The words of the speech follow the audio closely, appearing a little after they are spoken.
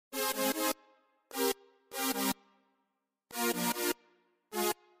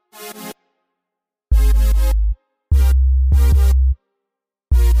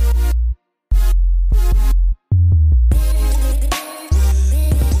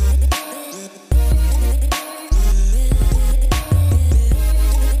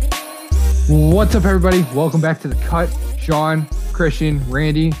What's up, everybody? Welcome back to The Cut. Sean, Christian,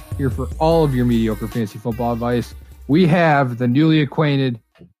 Randy, here for all of your mediocre fantasy football advice. We have the newly acquainted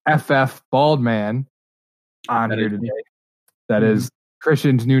FF Bald Man on here today. That is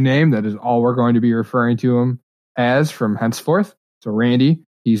Christian's new name. That is all we're going to be referring to him as from henceforth. So, Randy,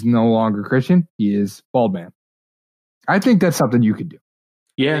 he's no longer Christian. He is Bald Man. I think that's something you could do.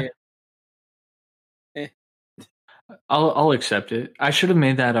 Yeah. I'll accept it. I should have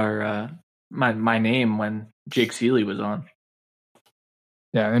made that our my name when Jake Ciely was on.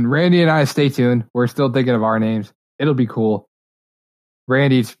 Yeah, and Randy and I, stay tuned. We're still thinking of our names. It'll be cool.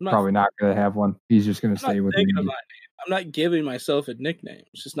 Randy's probably not going to have one. He's just going to stay with me. I'm not giving myself a nickname.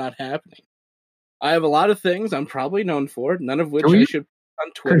 It's just not happening. I have a lot of things I'm probably known for, none of which I should put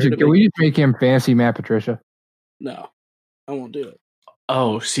on Twitter. Can we just make him Fancy Matt Patricia? No, I won't do it.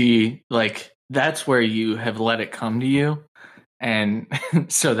 Oh, see, like that's where you have let it come to you, and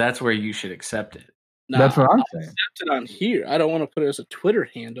so that's where you should accept it. Nah, that's what I'm saying. Accept it on here. I don't want to put it as a Twitter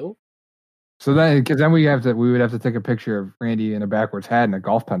handle. So then, because then we would have to take a picture of Randy in a backwards hat and a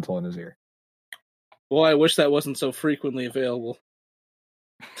golf pencil in his ear. Well, I wish that wasn't so frequently available.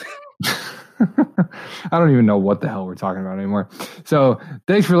 I don't even know what the hell we're talking about anymore. So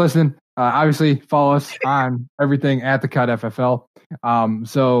thanks for listening. Obviously, follow us on everything at The Cut FFL.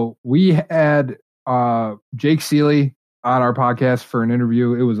 So we had Jake Ciely on our podcast for an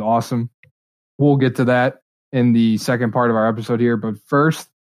interview. It was awesome. We'll get to that in the second part of our episode here. But first,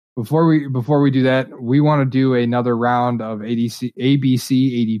 before we do that, we want to do another round of ABC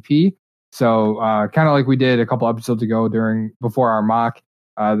ADP. So kind of like we did a couple episodes ago before our mock.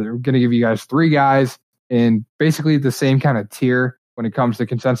 They're going to give you guys three guys in basically the same kind of tier when it comes to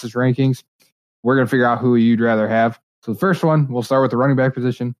consensus rankings. We're going to figure out who you'd rather have. So the first one, we'll start with the running back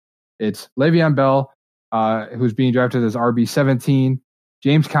position. It's Le'Veon Bell, who's being drafted as RB17,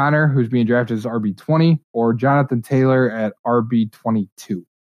 James Conner, who's being drafted as RB20, or Jonathan Taylor at RB22.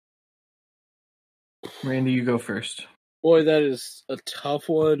 Randy, you go first. Boy, that is a tough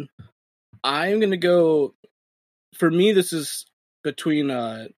one. I'm going to go, for me, this is between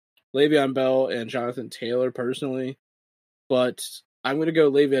Le'Veon Bell and Jonathan Taylor personally, but I'm going to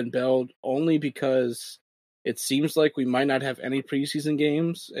go Le'Veon Bell only because it seems like we might not have any preseason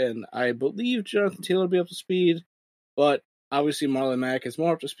games, and I believe Jonathan Taylor will be up to speed, but obviously Marlon Mack is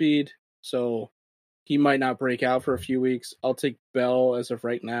more up to speed, so he might not break out for a few weeks. I'll take Bell as of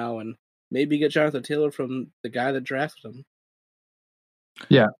right now and maybe get Jonathan Taylor from the guy that drafted him.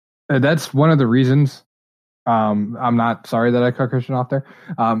 Yeah, that's one of the reasons. I'm not sorry that I cut Christian off there.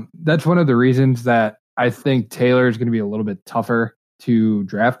 That's one of the reasons that I think Taylor is going to be a little bit tougher to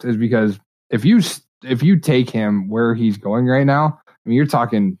draft, is because if you take him where he's going right now, I mean, you're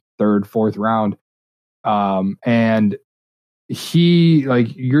talking third, fourth round, and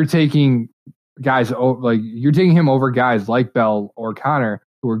you're taking him over guys like Bell or Connor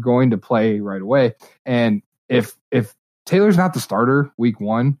who are going to play right away. And if Taylor's not the starter week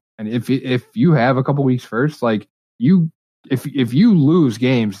one, and if you have a couple weeks first, like if you lose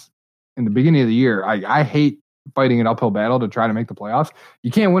games in the beginning of the year, I hate fighting an uphill battle to try to make the playoffs.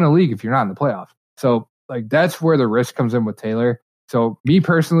 You can't win a league if you're not in the playoffs. So like that's where the risk comes in with Taylor. So me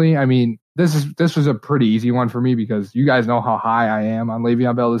personally, I mean, this was a pretty easy one for me because you guys know how high I am on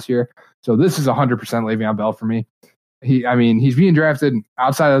Le'Veon Bell this year. So this is 100% Le'Veon Bell for me. He's being drafted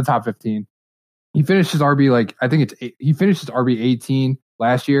outside of the top 15. He finished his RB he finished his RB 18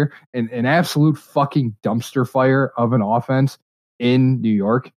 last year in an absolute fucking dumpster fire of an offense in New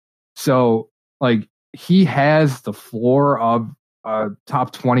York. So like he has the floor of a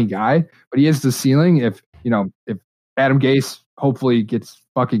top 20 guy, but he has the ceiling if Adam Gase hopefully gets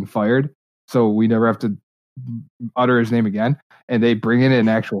fucking fired, so we never have to utter his name again, and they bring in an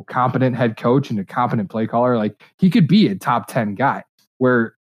actual competent head coach and a competent play caller, like he could be a top 10 guy,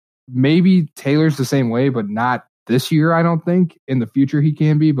 where maybe Taylor's the same way, but not this year. I don't think in the future he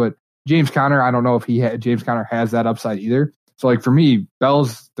can be, but James Conner, I don't know if James Conner has that upside either. So like for me,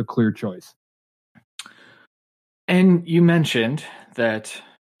 Bell's the clear choice. And you mentioned that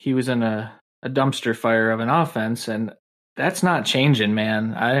he was in a dumpster fire of an offense, and that's not changing,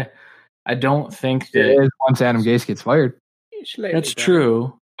 man. I don't think that once Adam Gase gets fired. That's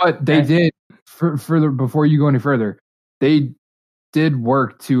true. But they did before you go any further, they did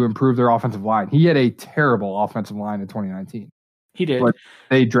work to improve their offensive line. He had a terrible offensive line in 2019. He did. But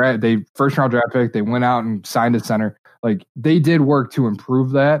they first round draft pick, they went out and signed a center. Like they did work to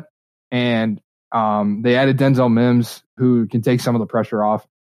improve that, and they added Denzel Mims, who can take some of the pressure off.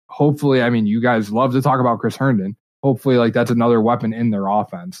 Hopefully, I mean, you guys love to talk about Chris Herndon. Hopefully, like that's another weapon in their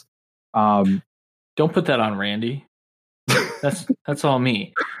offense. Don't put that on Randy. That's all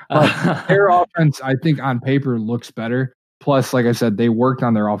me. Their offense, I think, on paper looks better. Plus, like I said, they worked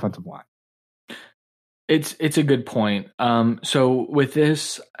on their offensive line. It's a good point. So with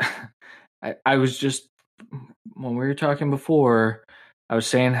this, I was just when we were talking before, I was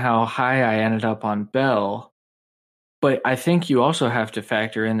saying how high I ended up on Bell, but I think you also have to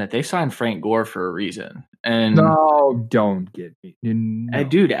factor in that they signed Frank Gore for a reason. And no, don't get me, no.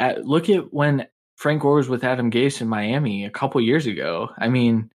 Dude. Look at when Frank Gore was with Adam Gase in Miami a couple years ago. I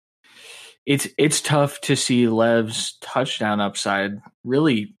mean, it's tough to see Lev's touchdown upside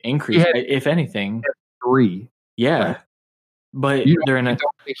really increase. If anything, 3. Yeah. Right. But you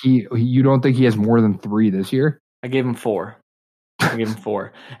don't think he has more than 3 this year? I gave him 4.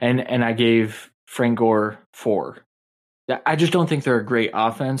 And I gave Frank Gore 4. I just don't think they're a great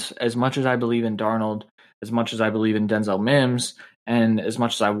offense. As much as I believe in Darnold, as much as I believe in Denzel Mims, and as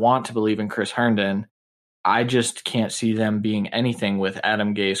much as I want to believe in Chris Herndon, I just can't see them being anything with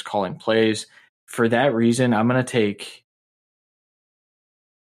Adam Gase calling plays. For that reason, I'm going to take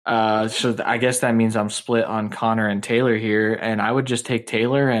so I guess that means I'm split on Connor and Taylor here, and I would just take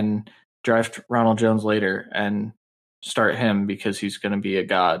Taylor and draft Ronald Jones later and start him because he's going to be a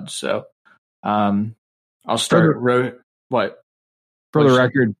god. So I'll start. What? For the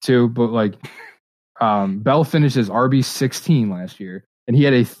record, too, but like Bell finished as RB16 last year, and he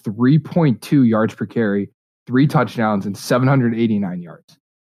had a 3.2 yards per carry, 3 touchdowns, and 789 yards.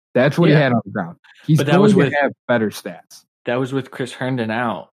 That's what he had on the ground. He's going to have better stats. That was with Chris Herndon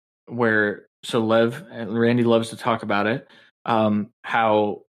out, Lev and Randy loves to talk about it.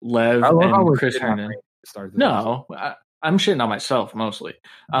 How Lev and Chris Herndon. No, I'm shitting on myself mostly.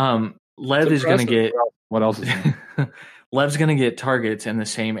 Lev is going to get what else is Lev's going to get targets in the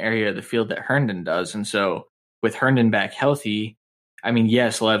same area of the field that Herndon does, and so with Herndon back healthy, I mean,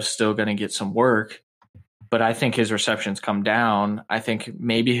 yes, Lev's still going to get some work, but I think his receptions come down. I think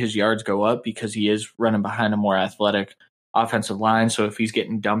maybe his yards go up because he is running behind a more athletic offensive line. So if he's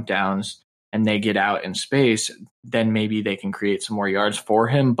getting dump downs and they get out in space, then maybe they can create some more yards for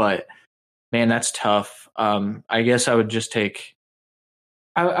him. But man, that's tough. I guess I would just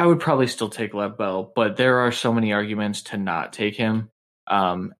I would probably still take Lev Bell, but there are so many arguments to not take him.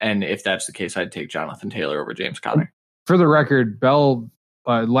 And if that's the case, I'd take Jonathan Taylor over James Conner. For the record, Bell,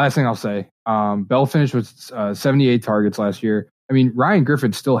 last thing I'll say, Bell finished with 78 targets last year. I mean, Ryan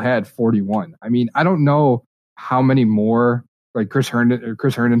Griffin still had 41. I mean, I don't know how many more like Chris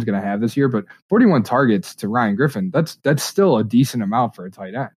Herndon's going to have this year, but 41 targets to Ryan Griffin, that's still a decent amount for a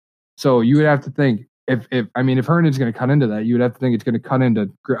tight end. So you would have to think if Herndon's going to cut into that, you would have to think it's going to cut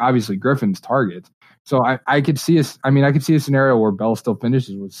into obviously Griffin's targets. So I could see a scenario where Bell still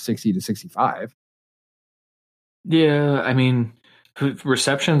finishes with 60 to 65. Yeah, I mean,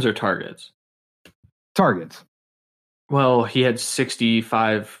 receptions or targets? Targets. Well, he had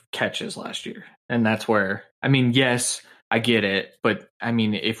 65 catches last year, and that's where, I mean, yes, I get it, but I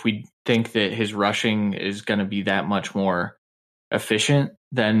mean, if we think that his rushing is going to be that much more efficient,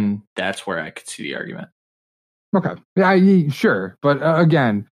 then that's where I could see the argument. Okay. Yeah, sure. But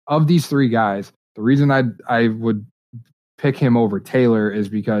again, of these 3 guys, the reason I would pick him over Taylor is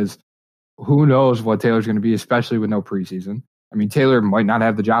because who knows what Taylor's going to be, especially with no preseason. I mean, Taylor might not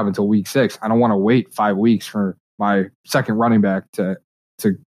have the job until week 6. I don't want to wait 5 weeks for my second running back to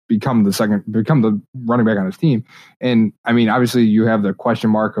become the running back on his team. And I mean, obviously you have the question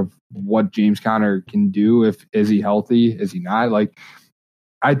mark of what James Conner can do. Is he healthy? Is he not? Like,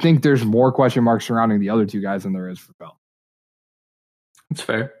 I think there's more question marks surrounding the other 2 guys than there is for Bell. That's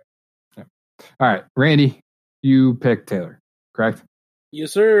fair. Yeah. All right, Randy, you picked Taylor, correct?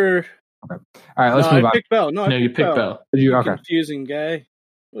 Yes, sir. Okay. All right, let's move on. I picked Bell. No, you picked Bell. Did you? Okay. Confusing guy.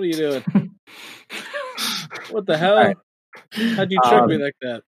 What are you doing? What the hell? Right. How'd you trick me like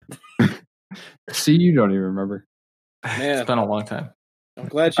that? See, you don't even remember. Man, it's been a long time. I'm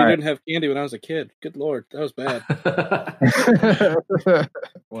glad you didn't have candy when I was a kid. Good Lord, that was bad.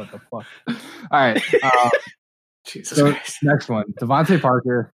 What the fuck? All right. Jesus Christ. Next one. Devontae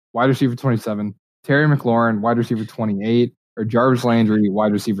Parker, wide receiver 27. Terry McLaurin, wide receiver 28. Or Jarvis Landry,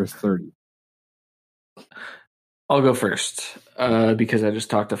 wide receiver 30. I'll go first because I just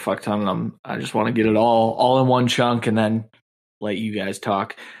talked a fuck ton of them. I just want to get it all in one chunk and then let you guys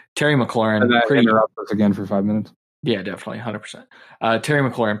talk. Terry McLaurin. Interrupt us again for 5 minutes? Yeah, definitely, 100%. Terry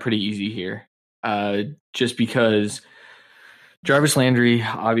McLaurin, pretty easy here. Just because Jarvis Landry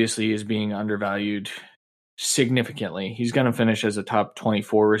obviously is being undervalued significantly. He's going to finish as a top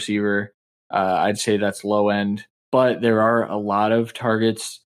 24 receiver. I'd say that's low end, but there are a lot of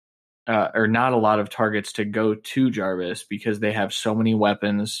targets or not a lot of targets to go to Jarvis because they have so many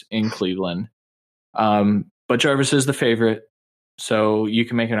weapons in Cleveland. But Jarvis is the favorite. So you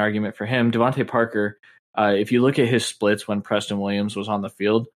can make an argument for him. Devontae Parker, if you look at his splits when Preston Williams was on the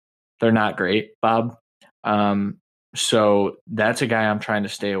field, they're not great, Bob. So that's a guy I'm trying to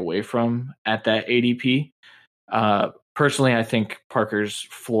stay away from at that ADP. Personally, I think Parker's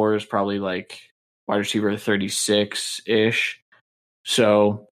floor is probably like wide receiver 36-ish.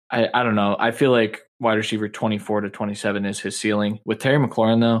 So I don't know. I feel like wide receiver 24 to 27 is his ceiling. With Terry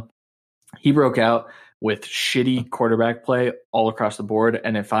McLaurin, though, he broke out with shitty quarterback play all across the board.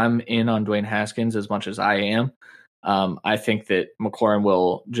 And if I'm in on Dwayne Haskins as much as I am, I think that McLaurin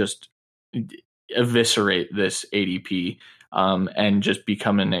will just eviscerate this ADP and just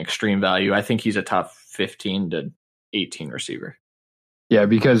become an extreme value. I think he's a top 15 to 18 receiver. Yeah,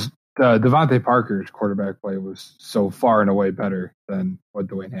 because Devontae Parker's quarterback play was so far and away better than what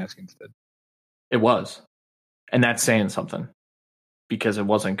Dwayne Haskins did. It was. And that's saying something because it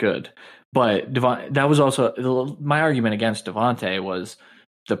wasn't good. But that was also my argument against Devontae was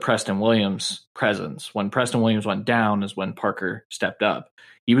the Preston Williams presence. When Preston Williams went down is when Parker stepped up.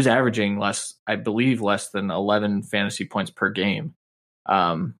 He was averaging less than 11 fantasy points per game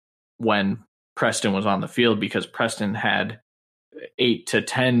when Preston was on the field, because Preston had 8 to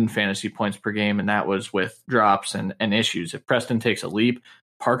 10 fantasy points per game, and that was with drops and issues. If Preston takes a leap,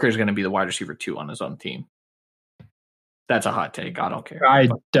 Parker is going to be the wide receiver 2 on his own team. That's a hot take. I don't care. I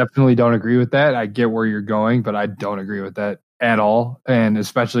definitely don't agree with that. I get where you're going, but I don't agree with that at all. And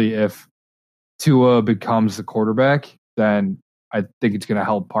especially if Tua becomes the quarterback, then I think it's going to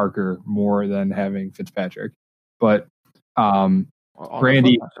help Parker more than having Fitzpatrick. But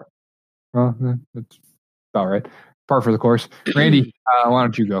Randy, well, that's about right. Par for the course. Randy, why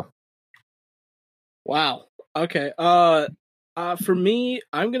don't you go? Wow. Okay. For me,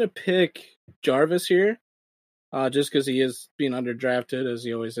 I'm gonna pick Jarvis here, just because he is being underdrafted as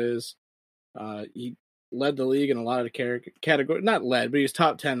he always is. He led the league in a lot of categories. Not led, but he's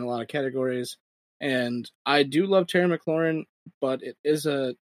top 10 in a lot of categories. And I do love Terry McLaurin, but it is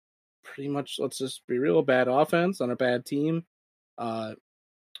a pretty much, let's just be real, bad offense on a bad team.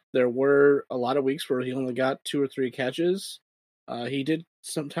 There were a lot of weeks where he only got 2 or 3 catches. He did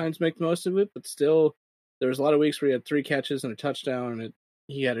sometimes make the most of it, but still, there was a lot of weeks where he had 3 catches and a touchdown, and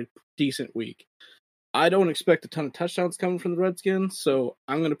he had a decent week. I don't expect a ton of touchdowns coming from the Redskins, so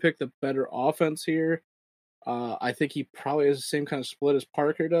I'm going to pick the better offense here. I think he probably has the same kind of split as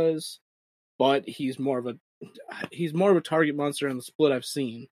Parker does, but he's more of a target monster in the split I've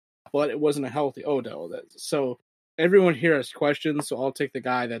seen. But it wasn't a healthy Odell. So everyone here has questions, so I'll take the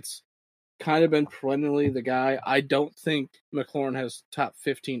guy that's kind of been perennially the guy. I don't think McLaurin has top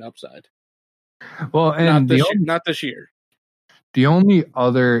 15 upside. Well, and not this year. The only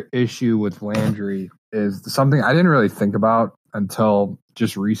other issue with Landry is something I didn't really think about until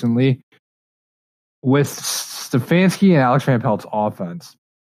just recently. With Stefanski and Alex Van Pelt's offense,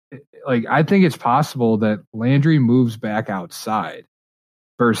 like, I think it's possible that Landry moves back outside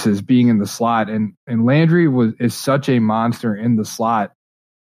versus being in the slot. And Landry is such a monster in the slot.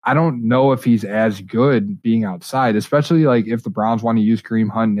 I don't know if he's as good being outside, especially like if the Browns want to use Kareem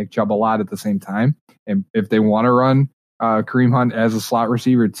Hunt, Nick Chubb a lot at the same time. And if they want to run Kareem Hunt as a slot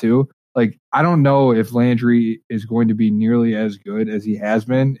receiver too, like, I don't know if Landry is going to be nearly as good as he has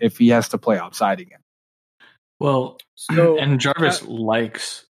been if he has to play outside again. Well, and Jarvis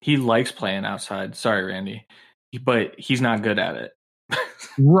likes playing outside. Sorry, Randy, but he's not good at it.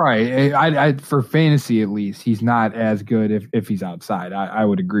 Right. I for fantasy at least, he's not as good if he's outside. I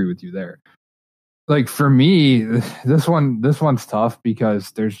would agree with you there. Like, for me, this one's tough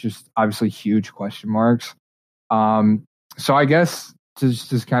because there's just obviously huge question marks. So I guess to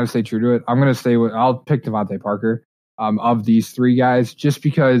just kind of stay true to it, I'll pick Devontae Parker of these 3 guys, just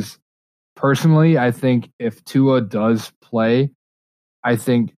because personally I think if Tua does play, I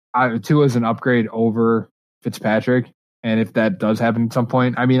think Tua is an upgrade over Fitzpatrick. And if that does happen at some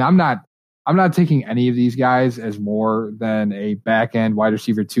point, I mean, I'm not taking any of these guys as more than a back end wide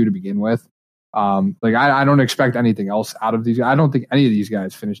receiver 2 to begin with. Like, I don't expect anything else out of these guys. I don't think any of these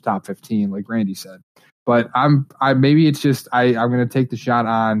guys finish top 15, like Randy said. But maybe it's just I'm going to take the shot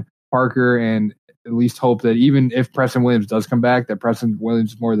on Parker and at least hope that even if Preston Williams does come back, that Preston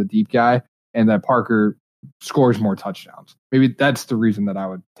Williams is more the deep guy and that Parker scores more touchdowns. Maybe that's the reason that I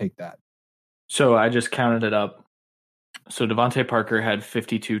would take that. So I just counted it up. So Devontae Parker had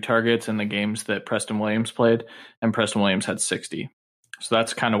 52 targets in the games that Preston Williams played, and Preston Williams had 60. So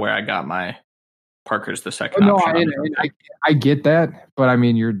that's kind of where I got my Parker's the second option. I get that, but I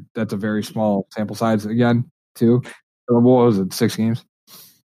mean, that's a very small sample size again, too. What was it, 6 games?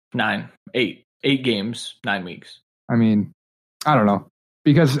 8 games, 9 weeks. I mean, I don't know.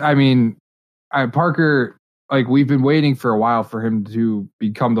 Because, I mean, Parker, like we've been waiting for a while for him to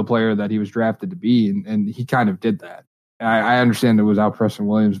become the player that he was drafted to be, and he kind of did that. I understand it was out Preston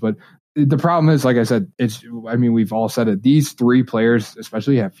Williams, but the problem is, like I said, we've all said it. These three players,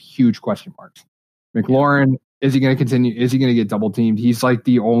 especially, have huge question marks. McLaurin, is he going to continue? Is he going to get double teamed? He's like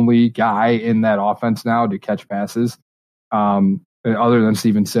the only guy in that offense now to catch passes, other than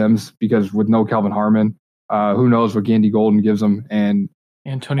Steven Sims, because with no Kelvin Harmon, who knows what Gandy Golden gives him, and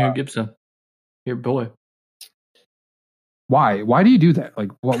Antonio Gibson, your boy. Why? Why do you do that?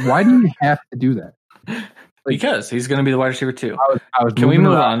 Like, why do you have to do that? Like, because he's going to be the wide receiver too. Can we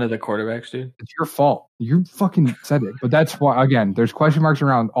move on to the quarterbacks, dude? It's your fault. You fucking said it. But that's why, again, there's question marks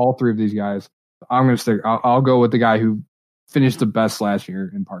around all three of these guys. I'm going to stick. I'll go with the guy who finished the best last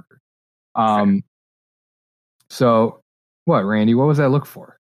year in Parker. So, what, Randy? What was that look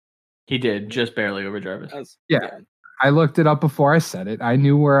for? He did just barely over Jarvis. Yeah. I looked it up before I said it. I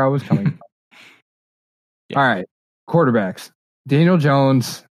knew where I was coming from. Yeah. All right. Quarterbacks. Daniel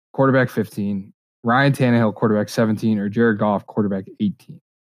Jones, quarterback 15. Ryan Tannehill, quarterback 17, or Jared Goff, quarterback 18.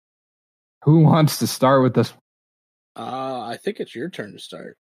 Who wants to start with this? I think it's your turn to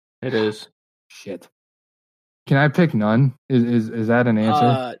start. It is. Shit. Can I pick none? Is that an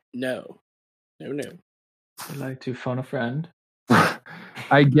answer? No. I'd like to phone a friend.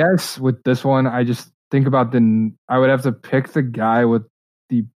 I guess with this one, I just think about I would have to pick the guy with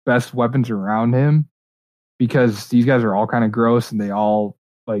the best weapons around him, because these guys are all kind of gross and they all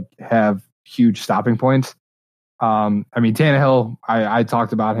like have huge stopping points. Tannehill, I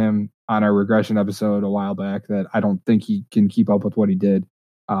talked about him on our regression episode a while back, that I don't think he can keep up with what he did.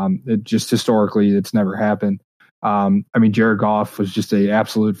 It just historically, it's never happened. Jared Goff was just an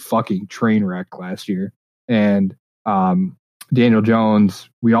absolute fucking train wreck last year. And Daniel Jones,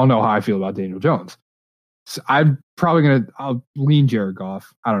 we all know how I feel about Daniel Jones. So I'm probably I'll lean Jared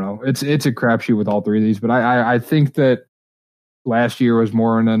Goff. I don't know. It's a crapshoot with all three of these, but I think that last year was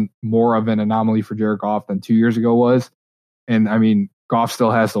more of an anomaly for Jared Goff than 2 years ago was. And Goff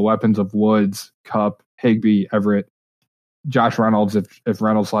still has the weapons of Woods, Kupp, Higbee, Everett, Josh Reynolds if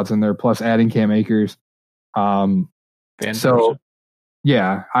Reynolds slots in there, plus adding Cam Akers. So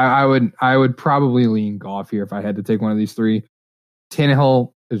yeah, I would probably lean Goff here if I had to take one of these three.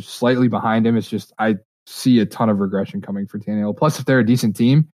 Tannehill is slightly behind him. It's just I see a ton of regression coming for Tannehill. Plus, if they're a decent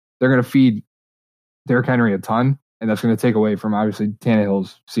team, they're going to feed Derrick Henry a ton, and that's going to take away from obviously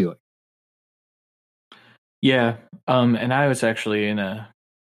Tannehill's ceiling. Yeah, and I was actually in a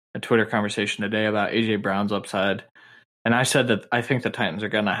Twitter conversation today about AJ Brown's upside, and I said that I think the Titans are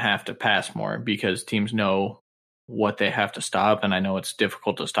going to have to pass more because teams know what they have to stop, and I know it's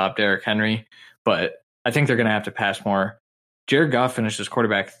difficult to stop Derrick Henry, but I think they're going to have to pass more. Jared Goff finished as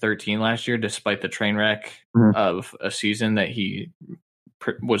quarterback 13 last year, despite the train wreck of a season that he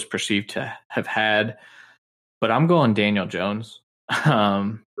was perceived to have had. But I'm going Daniel Jones.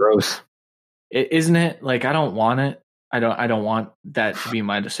 Gross. Isn't it? Like, I don't want it. I don't want that to be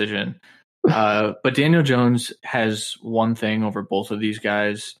my decision. But Daniel Jones has one thing over both of these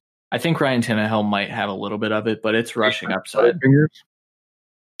guys. I think Ryan Tannehill might have a little bit of it, but it's rushing upside.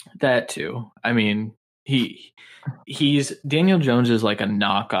 That too. He's Daniel Jones is like a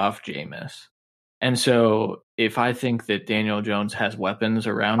knockoff Jameis. And so if I think that Daniel Jones has weapons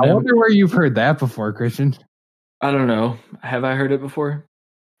around him. I wonder where you've heard that before, Christian. I don't know. Have I heard it before?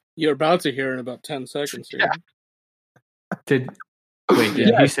 You're about to hear in about 10 seconds here. Yeah. Did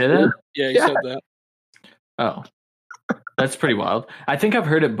he say that? Yeah, he said that. Oh. That's pretty wild. I think I've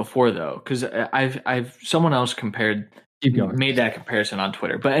heard it before though, because I've someone else made that comparison on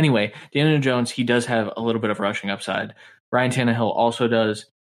Twitter. But anyway, Daniel Jones, he does have a little bit of rushing upside. Ryan Tannehill also does.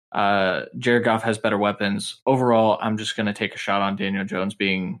 Jared Goff has better weapons. Overall, I'm just going to take a shot on Daniel Jones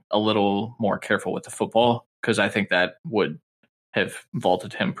being a little more careful with the football, because I think that would have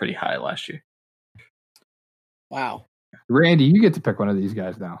vaulted him pretty high last year. Wow. Randy, you get to pick one of these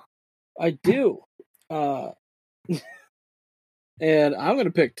guys now. I do. And I'm going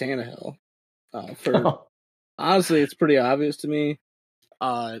to pick Tannehill. Honestly, it's pretty obvious to me.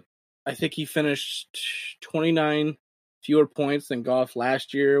 I think he finished 29 fewer points than Goff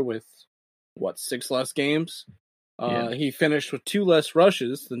last year with, 6 less games? He finished with 2 less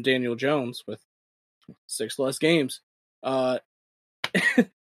rushes than Daniel Jones with 6 less games.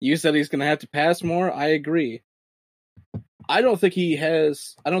 You said he's going to have to pass more. I agree. I don't think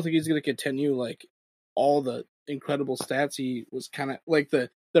he's going to continue like all the incredible stats he was kind of like the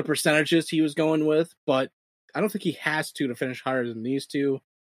percentages he was going with, but I don't think he has to finish higher than these two.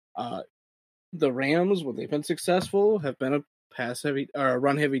 The Rams, when they've been successful, have been a pass heavy or a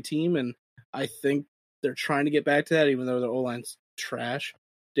run heavy team, and I think they're trying to get back to that, even though their O-line's trash.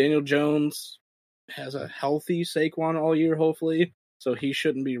 Daniel Jones has a healthy Saquon all year, hopefully. So he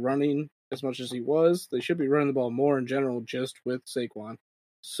shouldn't be running as much as he was. They should be running the ball more in general just with Saquon.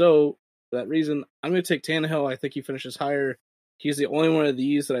 So for that reason, I'm going to take Tannehill. I think he finishes higher. He's the only one of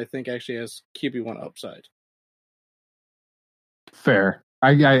these that I think actually has QB1 upside. Fair.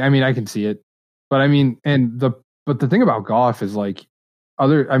 I mean, I can see it. But I mean, but the thing about Goff is like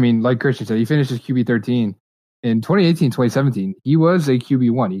like Christian said, he finished his QB 13 in 2018, 2017. He was a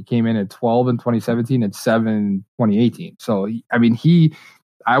QB 1. He came in at 12 in 2017 and 7 in 2018. So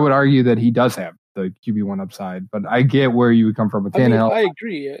I would argue that he does have the QB 1 upside, but I get where you would come from with Tannehill. I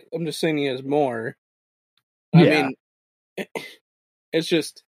agree. I'm just saying he has more. Yeah. I mean, it's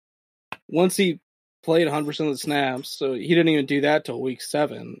just once he played 100% of the snaps, so he didn't even do that till week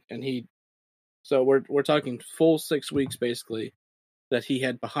 7, and so we're talking full 6 weeks basically that he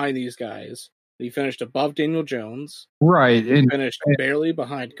had behind these guys. He finished above Daniel Jones, right? He finished barely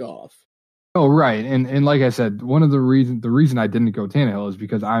behind Goff. Oh, right, and like I said, one of the reason I didn't go Tannehill is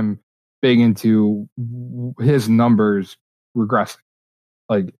because I'm big into his numbers regressing.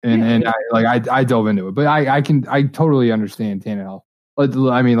 I dove into it, but I totally understand Tannehill.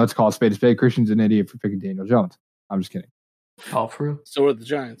 Let's call a spade. Christian's an idiot for picking Daniel Jones. I'm just kidding. All through. So are the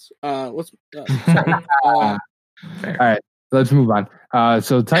Giants. All right, let's move on.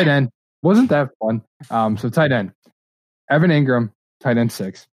 So tight end wasn't that fun. So tight end, Evan Ingram, tight end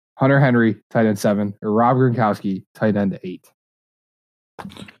 6, Hunter Henry, tight end 7, or Rob Gronkowski, tight end 8.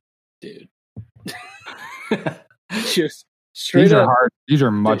 Dude, just straight These up. are hard. These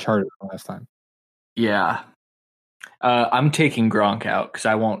are much harder than last time. Yeah. I'm taking Gronk out because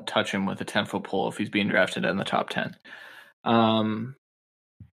I won't touch him with a 10-foot pole if he's being drafted in the top 10.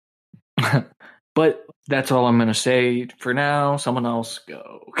 But that's all I'm going to say for now. Someone else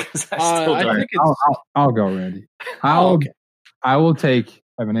go because I still don't. I'll go, Randy. I will take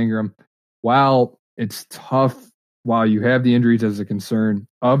Evan Ingram. While it's tough, while you have the injuries as a concern,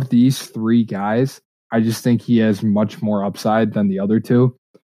 of these 3 guys, I just think he has much more upside than the other 2.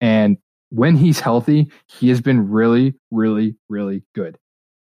 And when he's healthy, he has been really, really, really good.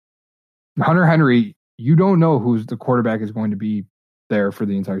 Hunter Henry, you don't know who's the quarterback is going to be there for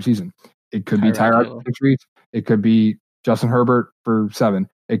the entire season. It could be Tyrod for 6 weeks. It could be Justin Herbert for 7.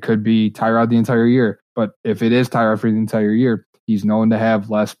 It could be Tyrod the entire year. But if it is Tyrod for the entire year, he's known to have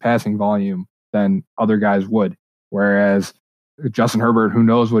less passing volume than other guys would. Whereas Justin Herbert, who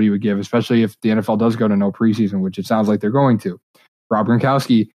knows what he would give, especially if the NFL does go to no preseason, which it sounds like they're going to. Rob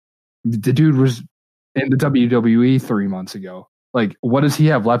Gronkowski, the dude was in the WWE 3 months ago. Like, what does he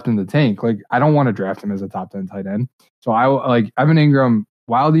have left in the tank? Like, I don't want to draft him as a top 10 tight end. So I like Evan Ingram.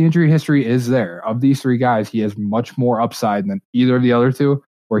 While the injury history is there, of these 3 guys, he has much more upside than either of the other 2,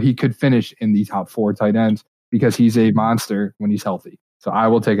 where he could finish in the top 4 tight ends because he's a monster when he's healthy. So I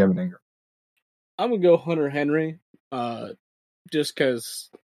will take Evan Ingram. I'm going to go Hunter Henry just because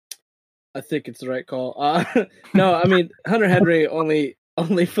I think it's the right call. No, I mean, Hunter Henry only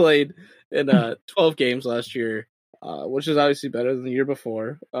played in 12 games last year, which is obviously better than the year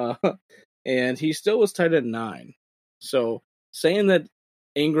before. And he still was tight end 9. So saying that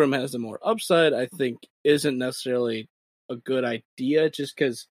Ingram has the more upside, I think, isn't necessarily a good idea just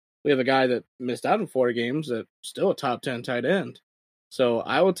because we have a guy that missed out in 4 games that's still a top 10 tight end. So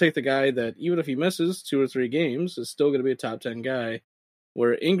I will take the guy that even if he misses 2 or 3 games is still going to be a top 10 guy,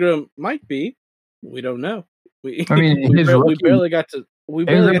 where Ingram might be. We don't know. We barely got to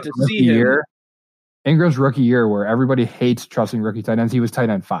see him. Ingram's rookie year, where everybody hates trusting rookie tight ends, he was tight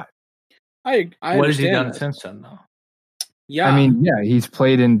end 5. I what has he done that. since then, though? Yeah, I mean, yeah, he's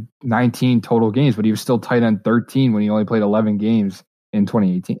played in 19 total games, but he was still tight end 13 when he only played 11 games in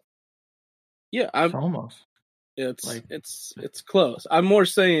 2018. Yeah, it's almost. It's close. I'm more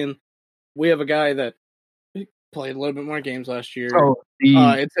saying we have a guy that played a little bit more games last year. So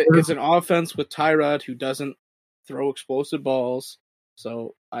it's an offense with Tyrod who doesn't throw explosive balls.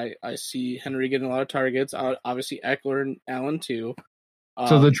 So I see Henry getting a lot of targets. Obviously Eckler and Allen too.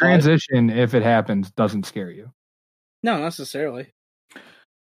 So the transition, if it happens, doesn't scare you. No, not necessarily.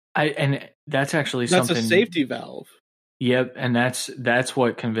 And that's actually that's something. A safety valve. Yep, and that's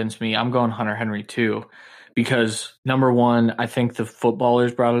what convinced me. I'm going Hunter Henry too, because number one, I think the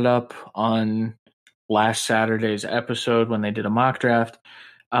footballers brought it up on last Saturday's episode when they did a mock draft.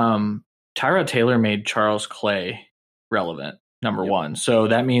 Tyrod Taylor made Charles Clay relevant, number one. So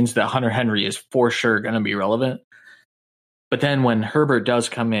that means that Hunter Henry is for sure going to be relevant. But then when Herbert does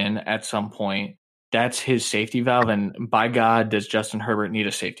come in at some point, that's his safety valve. And by God, does Justin Herbert need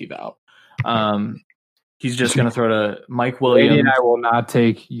a safety valve? He's just going to throw to Mike Williams. Lady and I will not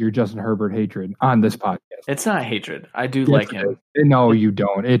take your Justin Herbert hatred on this podcast. It's not hatred. I do like him. No, you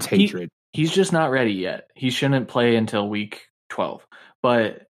don't. It's hatred. He's just not ready yet. He shouldn't play until week 12.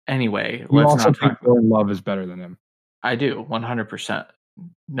 But anyway, You let's also not think talk. Jordan Love is better than him. I do, 100%.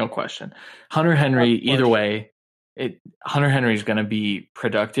 No question. Hunter Henry, either way, Hunter Henry is going to be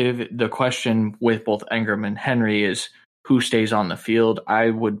productive. The question with both Ingram and Henry is who stays on the field. I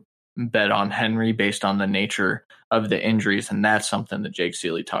would bet on Henry based on the nature of the injuries, and that's something that Jake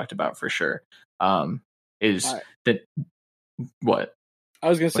Ciely talked about for sure. That what? I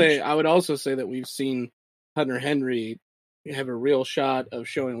was going to say, I would also say that we've seen Hunter Henry have a real shot of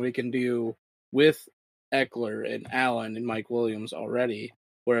showing what he can do with Eckler and Allen and Mike Williams already.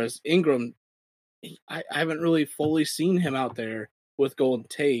 Whereas Ingram, I haven't really fully seen him out there with Golden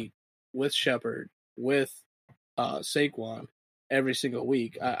Tate, with Shepard, with Saquon every single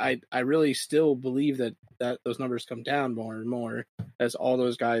week. I really still believe that those numbers come down more and more as all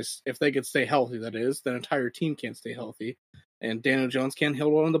those guys, if they could stay healthy, that is, the entire team can't stay healthy. And Daniel Jones can't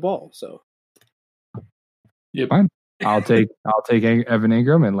hold on the ball. So, yep. Fine. I'll take Evan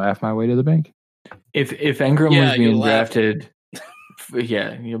Ingram and laugh my way to the bank. If Ingram was being drafted,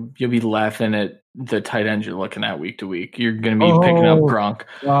 you'll be laughing at the tight ends you're looking at week to week. You're going to be picking up Gronk.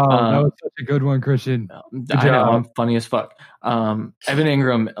 Wow, that was such a good one, Christian. I know, I'm funny as fuck. Evan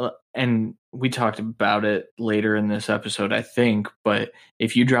Ingram, and we talked about it later in this episode, I think, but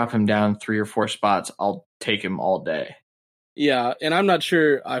if you drop him down 3 or 4 spots, I'll take him all day. Yeah, and I'm not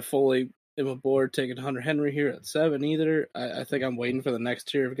sure I fully am aboard taking Hunter Henry here at 7 either. I think I'm waiting for the next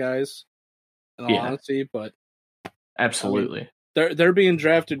tier of guys, in all honesty, but absolutely. I mean, they're being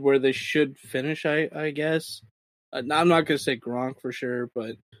drafted where they should finish, I guess. I'm not going to say Gronk for sure,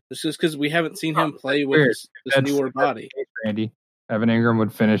 but it's just because we haven't seen him play with this newer body. Randy, Evan Ingram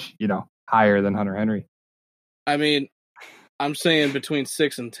would finish, higher than Hunter Henry. I mean, I'm saying between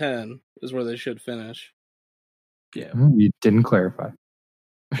 6 and 10 is where they should finish. Yeah, you didn't clarify.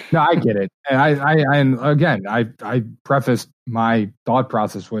 No, I get it, and I prefaced my thought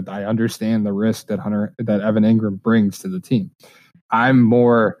process with I understand the risk that Evan Ingram brings to the team. I'm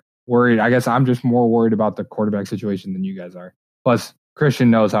more worried. I guess I'm just more worried about the quarterback situation than you guys are. Plus, Christian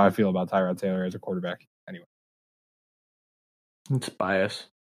knows how I feel about Tyrod Taylor as a quarterback. Anyway, it's bias.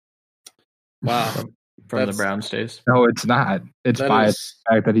 Wow. From the Browns days. No, it's not. It's bias.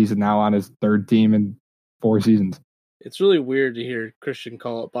 The fact that he's now on his 3rd team in 4 seasons. It's really weird to hear Christian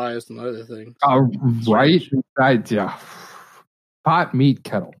call it bias and other things. Right? Yeah. Pot, meat,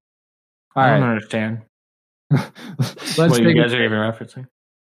 kettle. I don't understand. You guys are even referencing.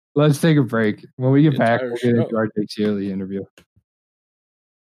 Let's take a break. When we get back, we'll get into our Jake Ciely interview.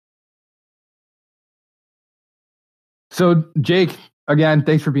 So, Jake, again,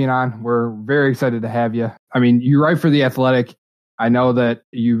 thanks for being on. We're very excited to have you. I mean, you write for The Athletic. I know that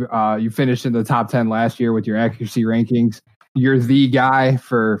you finished in the top 10 last year with your accuracy rankings. You're the guy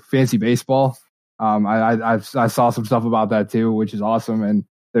for fantasy baseball. I saw some stuff about that too, which is awesome. And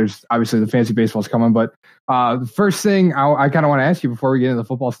there's obviously the fantasy baseball's coming. But the first thing I kind of want to ask you before we get into the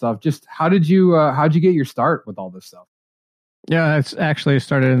football stuff, just how'd you get your start with all this stuff? Yeah, it's actually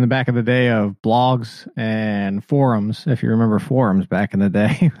started in the back of the day of blogs and forums, if you remember forums back in the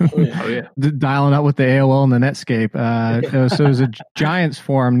day. Oh, yeah. Dialing up with the AOL and the Netscape. It was a Giants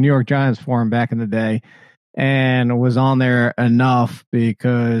forum, New York Giants forum back in the day, and was on there enough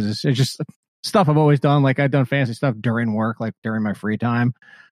because it's just stuff I've always done. Like I've done fantasy stuff during work, like during my free time.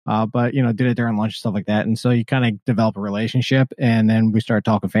 But did it during lunch, stuff like that. And so you kind of develop a relationship, and then we started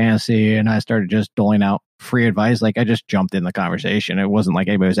talking fantasy, and I started just doling out free advice. Like I just jumped in the conversation. It wasn't like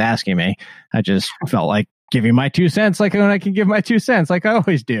anybody was asking me. I just felt like giving my 2 cents, like when I can give my 2 cents, like I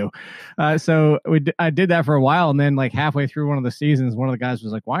always do. So I did that for a while. And then like halfway through one of the seasons, one of the guys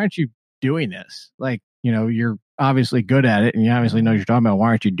was like, why aren't you doing this? Like, you're obviously good at it and you obviously know what you're talking about. Why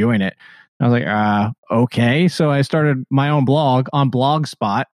aren't you doing it? I was like, okay. So I started my own blog on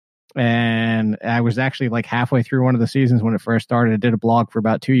Blogspot, and I was actually like halfway through one of the seasons when it first started. I did a blog for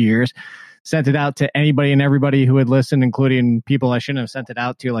about 2 years, sent it out to anybody and everybody who would listen, including people I shouldn't have sent it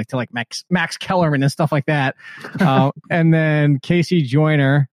out to like Max Kellerman and stuff like that. And then Casey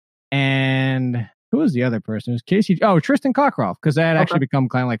Joyner and who was the other person? It was Casey. Oh, Tristan Cockcroft, because I had actually become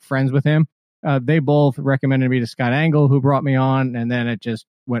kind of like friends with him. They both recommended me to Scott Angle, who brought me on, and then it just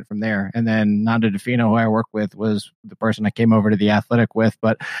went from there. And then Nando DeFino, who I work with, was the person I came over to The Athletic with.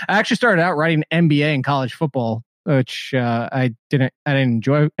 But I actually started out writing NBA and college football, which I didn't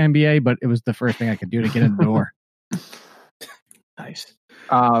enjoy NBA, but it was the first thing I could do to get in the door. Nice.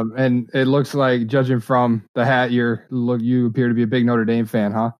 And it looks like, judging from the hat, you appear to be a big Notre Dame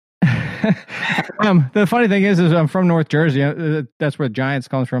fan, huh? The funny thing is I'm from North Jersey. That's where Giants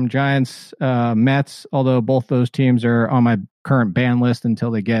comes from. Giants, Mets, although both those teams are on my current ban list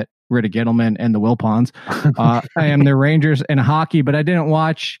until they get rid of Gettleman and the Wilpons. I am the Rangers in hockey, but I didn't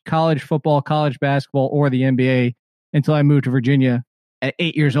watch college football, college basketball, or the NBA until I moved to Virginia at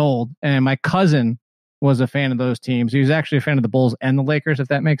 8 years old. And my cousin was a fan of those teams. He was actually a fan of the Bulls and the Lakers, if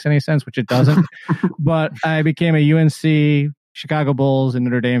that makes any sense, which it doesn't. But I became a UNC, Chicago Bulls, and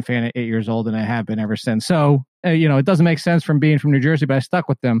Notre Dame fan at 8 years old, and I have been ever since. So, it doesn't make sense from being from New Jersey, but I stuck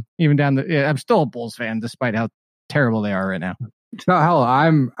with them even I'm still a Bulls fan despite how terrible they are right now. No, hell, I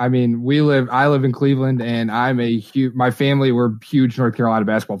live in Cleveland, and my family, we're huge North Carolina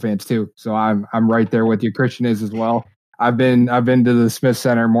basketball fans too. So I'm right there with you. Christian is as well. I've been to the Smith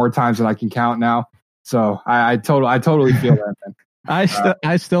Center more times than I can count now. So I totally feel that, man.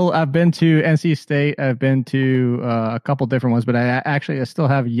 I've been to NC State. I've been to a couple different ones, but I still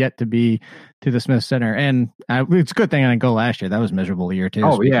have yet to be to the Smith Center. And it's a good thing I didn't go last year. That was a miserable year too.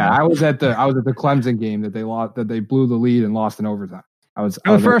 Oh yeah, I was at the Clemson game that they lost, that they blew the lead and lost in overtime.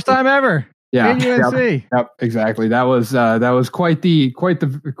 The first time ever. Yeah, in UNC. Yep, exactly. That was quite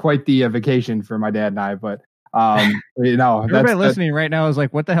the vacation for my dad and I. But everybody listening right now is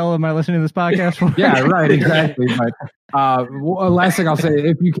like, what the hell am I listening to this podcast for? Yeah, right, exactly. But last thing I'll say,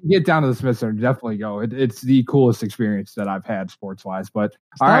 if you can get down to the Smith Center, definitely go. It's the coolest experience that I've had sports wise. But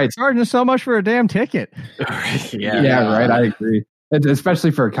all right, charging so much for a damn ticket. yeah, right. I agree.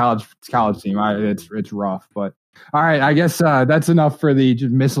 Especially for a college team, it's rough. But all right, I guess that's enough for the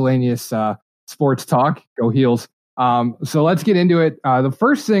just miscellaneous sports talk. Go Heels. So let's get into it. The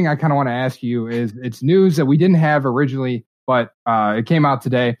first thing I kind of want to ask you is, it's news that we didn't have originally, but it came out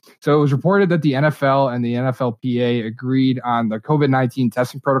today. So it was reported that the NFL and the NFLPA agreed on the COVID-19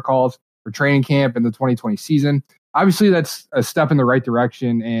 testing protocols for training camp in the 2020 season. Obviously, that's a step in the right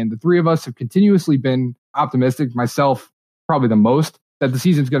direction, and the three of us have continuously been optimistic, myself probably the most, that the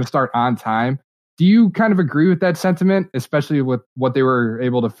season's going to start on time. Do you kind of agree with that sentiment, especially with what they were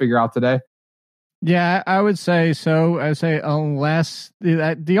able to figure out today? Yeah, I would say so. I say unless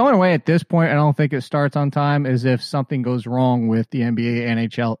the only way at this point I don't think it starts on time is if something goes wrong with the NBA,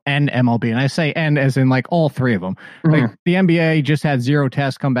 NHL, and MLB. And I say "and" as in like all three of them. Mm-hmm. Like the NBA just had 0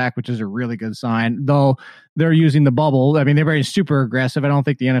 tests come back, which is a really good sign. Though they're using the bubble. I mean, they're very super aggressive. I don't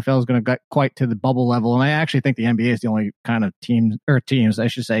think the NFL is going to get quite to the bubble level. And I actually think the NBA is the only kind of teams, I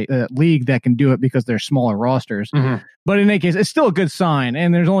should say, league that can do it because they're smaller rosters. Mm-hmm. But in any case, it's still a good sign.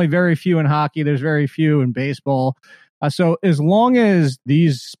 And there's only very few in hockey. There's very few in baseball. So as long as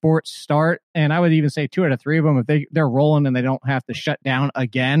these sports start, and I would even say 2 out of 3 of them, if they're rolling and they don't have to shut down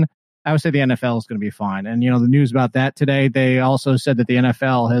again, I would say the NFL is going to be fine. And, the news about that today, they also said that the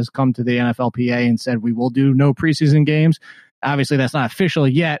NFL has come to the NFLPA and said, we will do no preseason games. Obviously, that's not official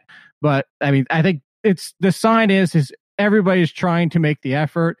yet. But, I mean, I think the sign is everybody's trying to make the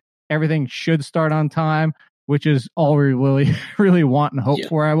effort. Everything should start on time, which is all we really, really want and hope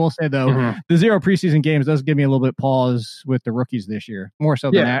for. I will say, though, the 0 preseason games does give me a little bit pause with the rookies this year, more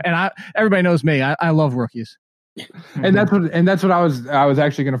so than that. And everybody knows me. I love rookies. And that's what I was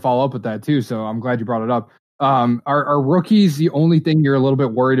actually going to follow up with that too. So I'm glad you brought it up. Are rookies the only thing you're a little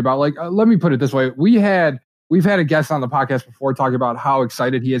bit worried about? Like, let me put it this way: we've had a guest on the podcast before talking about how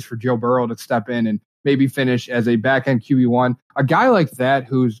excited he is for Joe Burrow to step in and maybe finish as a back end QB1. A guy like that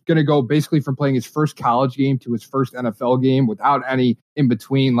who's going to go basically from playing his first college game to his first NFL game without any in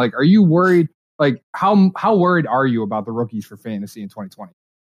between. Like, are you worried? Like, how worried are you about the rookies for fantasy in 2020?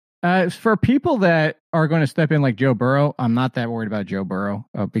 For people that are going to step in like Joe Burrow, I'm not that worried about Joe Burrow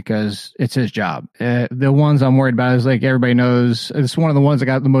because it's his job. The ones I'm worried about is, like everybody knows, it's one of the ones that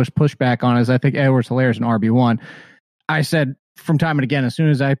got the most pushback on is I think Edwards-Helaire is an RB1. I said from time and again, as soon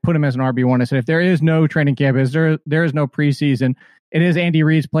as I put him as an RB1, I said, if there is no training camp, there is no preseason, it is Andy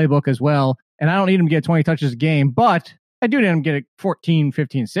Reid's playbook as well. And I don't need him to get 20 touches a game, but I do need him to get 14,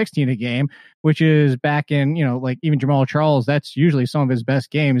 15, 16 a game, which is back in, like even Jamal Charles, that's usually some of his best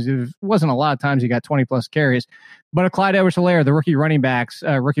games. It wasn't a lot of times he got 20 plus carries, but a Clyde Edwards-Helaire, the rookie running backs,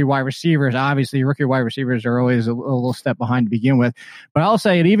 rookie wide receivers, obviously rookie wide receivers are always a little step behind to begin with, but I'll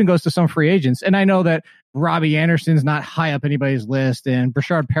say it even goes to some free agents. And I know that Robbie Anderson's not high up anybody's list and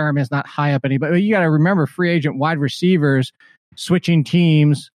Brashard Perriman's not high up anybody, but you got to remember free agent wide receivers switching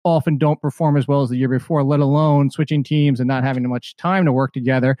teams often don't perform as well as the year before, let alone switching teams and not having much time to work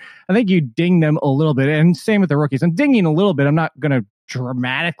together. I think you ding them a little bit, and same with the rookies. I'm dinging a little bit. I'm not going to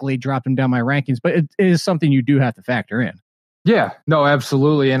dramatically drop them down my rankings, but it is something you do have to factor in. Yeah, no,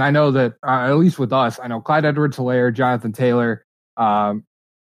 absolutely. And I know that at least with us, I know Clyde Edwards-Helaire, Jonathan Taylor,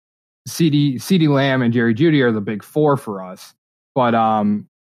 CeeDee Lamb, and Jerry Jeudy are the big 4 for us. But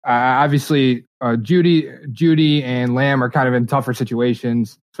obviously, Jeudy and Lamb are kind of in tougher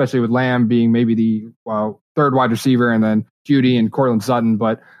situations, especially with Lamb being maybe the 3rd wide receiver, and then Judy and Cortland Sutton.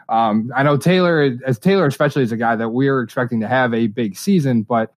 But I know Taylor especially is a guy that we're expecting to have a big season.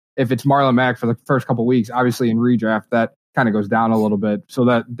 But if it's Marlon Mack for the first couple of weeks, obviously in redraft, that kind of goes down a little bit. So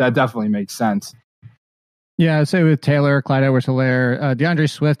that definitely makes sense. Yeah, I'd say with Taylor, Clyde Edwards-Helaire, DeAndre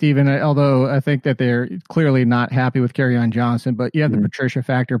Swift even, although I think that they're clearly not happy with Kerryon Johnson, but you have the Patricia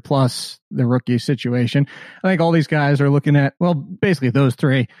factor plus the rookie situation. I think all these guys are looking at, well, basically those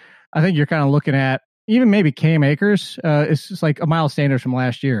three. I think you're kind of looking at even maybe Cam Akers. It's just like a Miles Sanders from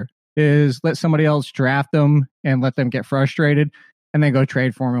last year, is let somebody else draft them and let them get frustrated and then go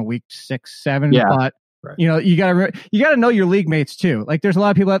trade for them in week 6, 7. Yeah, but right. You gotta know your league mates too. Like there's a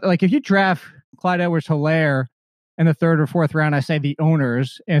lot of people like if you draft Clyde Edwards-Helaire in the 3rd or 4th round, I say the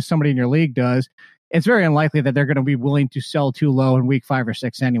owners, and somebody in your league does, it's very unlikely that they're going to be willing to sell too low in week 5 or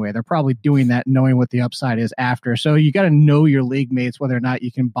 6 anyway. They're probably doing that knowing what the upside is after. So you got to know your league mates, whether or not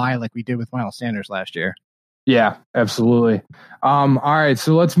you can buy like we did with Miles Sanders last year. Yeah, absolutely. All right,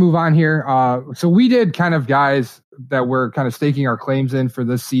 so let's move on here. So we did kind of guys that we're kind of staking our claims in for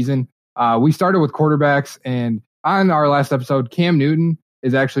this season. We started with quarterbacks, and on our last episode, Cam Newton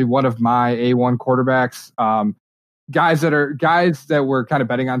is actually one of my A1 quarterbacks. Guys that we're kind of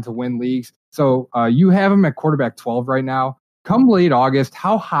betting on to win leagues. So you have him at quarterback 12 right now. Come late August,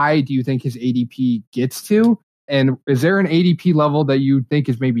 how high do you think his ADP gets to? And is there an ADP level that you think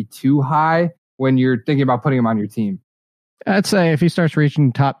is maybe too high when you're thinking about putting him on your team? I'd say if he starts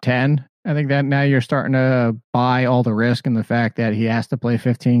reaching top 10, I think that now you're starting to buy all the risk in the fact that he has to play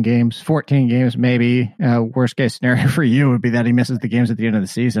 15 games, 14 games, maybe. Worst case scenario for you would be that he misses the games at the end of the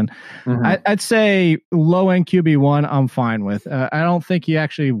season. Mm-hmm. I'd say low end QB1, I'm fine with. I don't think he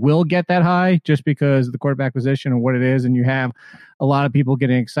actually will get that high just because of the quarterback position and what it is. And you have a lot of people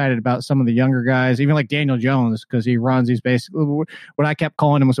getting excited about some of the younger guys, even like Daniel Jones, because he's basically what I kept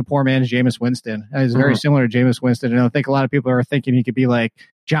calling him was a poor man's Jameis Winston. He's very similar to Jameis Winston. And I think a lot of people are thinking he could be like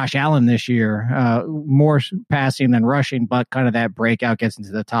Josh Allen this year, more passing than rushing, but kind of that breakout gets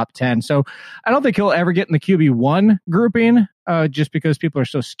into the top 10. So I don't think he'll ever get in the QB1 grouping just because people are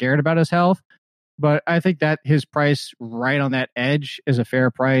so scared about his health. But I think that his price right on that edge is a fair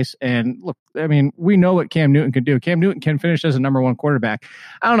price. And look, I mean, we know what Cam Newton can do. Cam Newton can finish as a number 1 quarterback.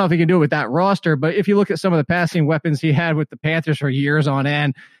 I don't know if he can do it with that roster, but if you look at some of the passing weapons he had with the Panthers for years on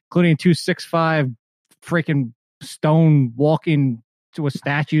end, including 2 6'5" freaking stone walking to a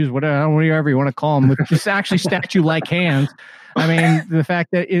statues, whatever you want to call them, with just actually statue-like hands. I mean, the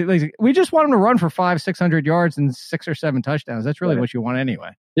fact that we just want him to run for 500-600 yards and 6 or 7 touchdowns. That's really what you want anyway.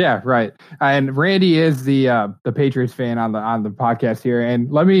 Yeah, right. And Randy is the Patriots fan on the podcast here. And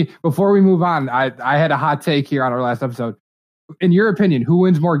before we move on, I had a hot take here on our last episode. In your opinion, who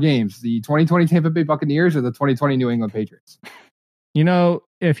wins more games, the 2020 Tampa Bay Buccaneers or the 2020 New England Patriots?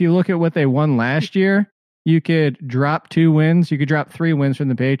 If you look at what they won last year, you could drop 2 wins. You could drop 3 wins from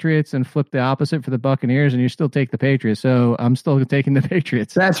the Patriots and flip the opposite for the Buccaneers, and you still take the Patriots. So I'm still taking the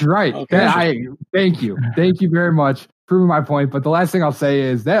Patriots. That's right. Okay. Thank you. Thank you very much. Proving my point. But the last thing I'll say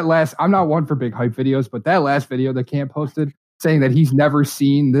is I'm not one for big hype videos, but that last video that Cam posted saying that he's never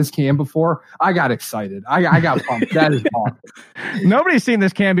seen this Cam before, I got excited. I got pumped. That is awesome. Nobody's seen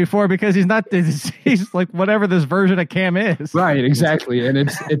this Cam before because he's like whatever this version of Cam is. Right, exactly. And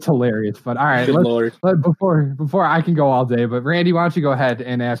it's hilarious. But all right, before I can go all day, but Randy, why don't you go ahead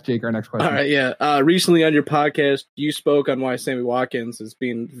and ask Jake our next question? All right, yeah. Recently on your podcast, you spoke on why Sammy Watkins is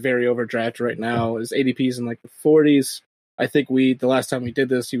being very overdrafted right now. His ADP is in like the 40s. I think the last time we did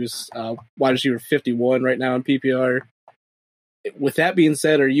this, he was wide receiver 51 right now in PPR. With that being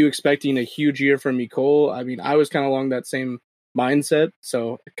said, are you expecting a huge year from Nicole? I mean, I was kind of along that same mindset,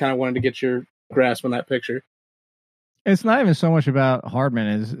 so I kind of wanted to get your grasp on that picture. It's not even so much about Hardman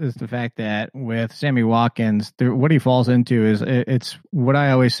is the fact that with Sammy Watkins, what he falls into is it's what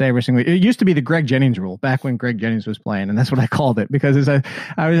I always say every single. It used to be the Greg Jennings rule back when Greg Jennings was playing, and that's what I called it because I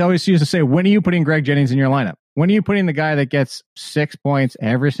was always used to say, when are you putting Greg Jennings in your lineup? When are you putting the guy that gets 6 points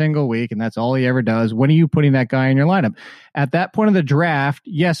every single week and that's all he ever does? When are you putting that guy in your lineup? At that point of the draft,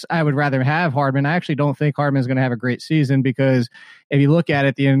 yes, I would rather have Hardman. I actually don't think Hardman is going to have a great season because if you look at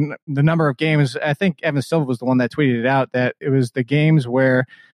it, the number of games, I think Evan Silva was the one that tweeted it out that it was the games where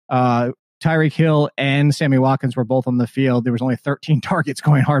Tyreek Hill and Sammy Watkins were both on the field. There was only 13 targets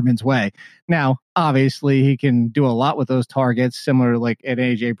going Hardman's way. Now, obviously, he can do a lot with those targets, similar to like at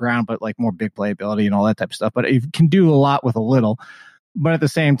A.J. Brown, but like more big playability and all that type of stuff. But he can do a lot with a little. But at the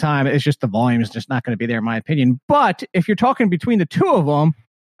same time, it's just the volume is just not going to be there, in my opinion. But if you're talking between the two of them,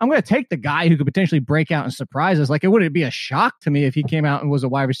 I'm going to take the guy who could potentially break out and surprise us. Like, it wouldn't be a shock to me if he came out and was a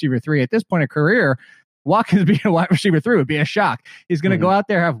wide receiver 3 at this point of career. Watkins being a wide receiver 3 would be a shock. He's going to go out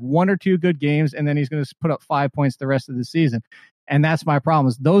there, have 1 or 2 good games, and then he's going to put up 5 points the rest of the season. And that's my problem,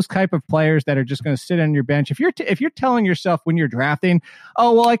 is those type of players that are just going to sit on your bench. If you're telling yourself when you're drafting,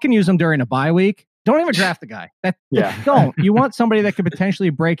 oh, well, I can use them during a bye week, don't even draft the guy. Don't. You want somebody that could potentially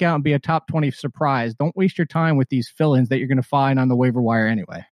break out and be a top 20 surprise. Don't waste your time with these fill-ins that you're going to find on the waiver wire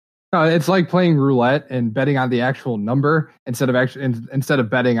anyway. No, it's like playing roulette and betting on the actual number instead of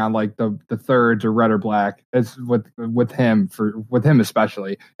betting on like the thirds or red or black. It's with him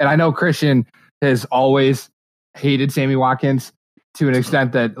especially. And I know Christian has always hated Sammy Watkins to an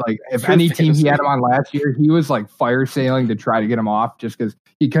extent that, like, if any team he had him on last year, he was like fire sailing to try to get him off just because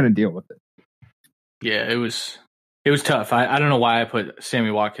he couldn't deal with it. Yeah, it was tough. I don't know why I put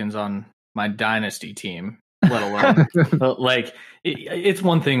Sammy Watkins on my dynasty team, let alone but like it's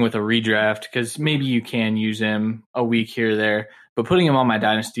one thing with a redraft because maybe you can use him a week here or there, but putting him on my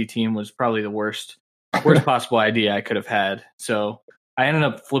dynasty team was probably the worst possible idea I could have had. So I ended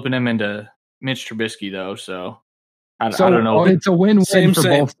up flipping him into Mitch Trubisky though. So I don't know. It's a win-win for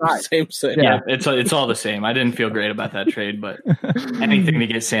both sides. Same. Yeah, it's all the same. I didn't feel great about that trade, but anything to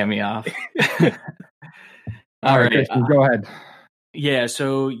get Sammy off. All right, go ahead. Yeah,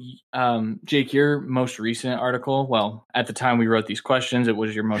 so Jake, your most recent article, well, at the time we wrote these questions, it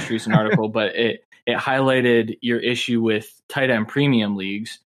was your most recent article, but it highlighted your issue with tight end premium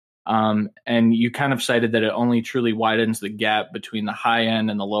leagues. And you kind of cited that it only truly widens the gap between the high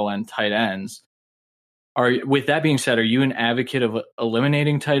end and the low end tight ends. With that being said, are you an advocate of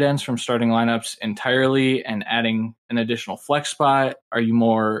eliminating tight ends from starting lineups entirely and adding an additional flex spot? Are you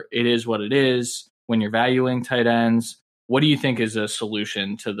more, it is what it is when you're valuing tight ends? What do you think is a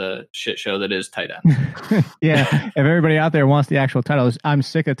solution to the shit show that is tight end? Yeah, if everybody out there wants the actual titles, I'm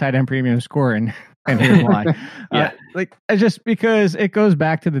sick of tight end premium scoring, and here's why. Like, just because it goes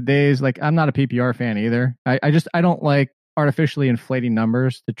back to the days, like, I'm not a PPR fan either. I don't like artificially inflating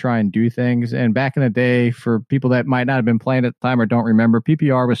numbers to try and do things. And back in the day, for people that might not have been playing at the time or don't remember,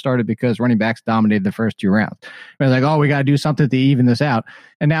 PPR was started because running backs dominated the first 2 rounds. It was like, oh, we got to do something to even this out.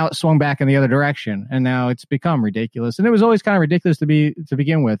 And now it swung back in the other direction. And now it's become ridiculous. And it was always kind of ridiculous to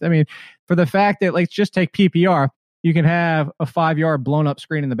begin with. I mean, for the fact that, like, just take PPR, you can have a 5-yard blown up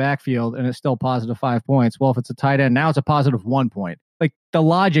screen in the backfield and it's still positive 5 points. Well, if it's a tight end, now it's a positive 1 point. Like, the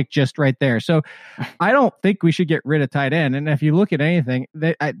logic just right there. So I don't think we should get rid of tight end. And if you look at anything,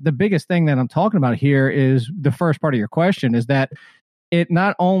 the biggest thing that I'm talking about here is the first part of your question, is that it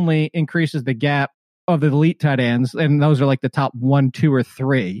not only increases the gap of the elite tight ends, and those are like the top 1, 2, or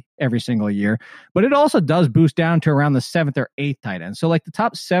 3 every single year, but it also does boost down to around the 7th or 8th tight end. So like the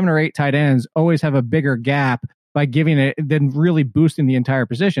top 7 or 8 tight ends always have a bigger gap by giving it than really boosting the entire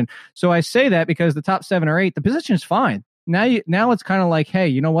position. So I say that because the top 7 or 8, the position is fine. Now it's kind of like, hey,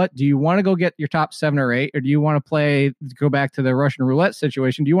 you know what? Do you want to go get your top 7 or 8, or do you want to go back to the Russian roulette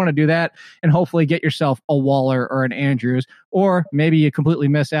situation? Do you want to do that and hopefully get yourself a Waller or an Andrews, or maybe you completely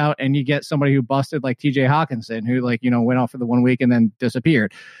miss out and you get somebody who busted like TJ Hawkinson, who went off for the 1 week and then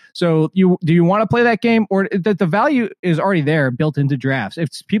disappeared. So do you want to play that game, or that the value is already there built into drafts? If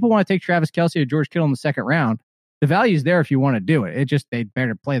people want to take Travis Kelce or George Kittle in the 2nd round, the value is there if you want to do it. They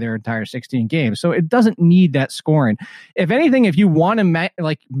better play their entire 16 games. So it doesn't need that scoring. If anything, if you want to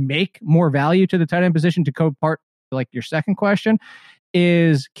make more value to the tight end position, to go part like your second question,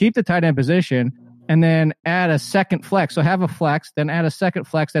 is keep the tight end position and then add a second flex. So have a flex, then add a second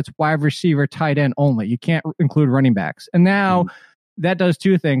flex that's wide receiver, tight end only. You can't include running backs. And now that does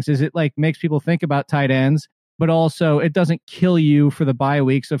 2 things. Is it like makes people think about tight ends, but also it doesn't kill you for the bye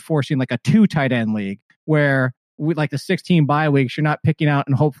weeks of forcing like a 2 tight end league where, with like the 16 bye weeks, you're not picking out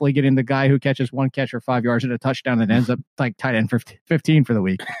and hopefully getting the guy who catches 1 catch or 5 yards and a touchdown and ends up like tight end 15 for the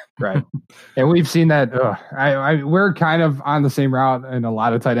week. Right. And we've seen that. We're kind of on the same route in a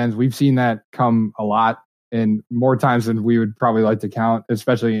lot of tight ends. We've seen that come a lot and more times than we would probably like to count,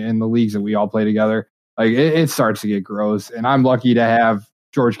 especially in the leagues that we all play together. Like it starts to get gross. And I'm lucky to have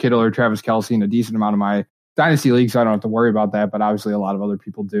George Kittle or Travis Kelce in a decent amount of my dynasty leagues, so I don't have to worry about that. But obviously a lot of other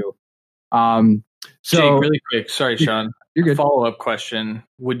people do. So Jake, really quick, sorry, Sean. You're good. Follow-up question.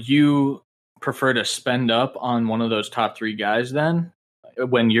 Would you prefer to spend up on one of those top 3 guys then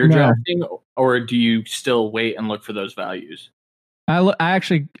when you're drafting, or do you still wait and look for those values? I go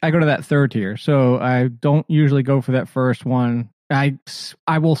to that 3rd tier. So I don't usually go for that first one. I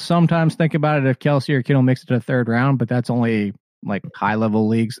will sometimes think about it if Kelce or Kittle makes it to the 3rd round, but that's only like high level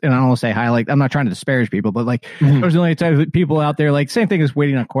leagues, and I don't want to say high, like I'm not trying to disparage people, but like there's only type of people out there, like same thing as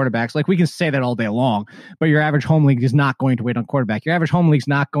waiting on quarterbacks. Like we can say that all day long, but your average home league is not going to wait on quarterback. Your average home league's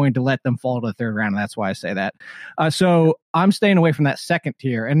not going to let them fall to the third round, and that's why I say that. So I'm staying away from that second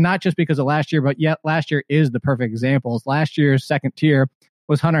tier, and not just because of last year, but yet last year is the perfect example. Last year's second tier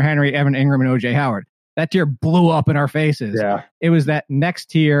was Hunter Henry, Evan Ingram, and OJ Howard. That tier blew up in our faces. Yeah. It was that next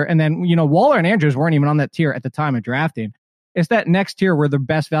tier. And then, Waller and Andrews weren't even on that tier at the time of drafting. It's that next tier where the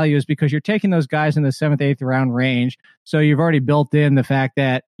best value is because you're taking those guys in the 7th, 8th round range. So you've already built in the fact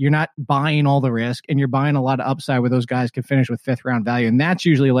that you're not buying all the risk and you're buying a lot of upside where those guys can finish with 5th round value. And that's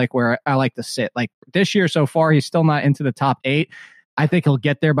usually like where I like to sit. Like this year so far, he's still not into the top 8. I think he'll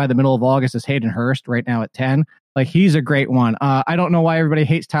get there by the middle of August as Hayden Hurst right now at 10. Like he's a great one. I don't know why everybody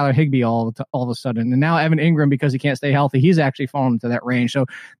hates Tyler Higbee all of a sudden. And now Evan Ingram, because he can't stay healthy, he's actually fallen into that range. So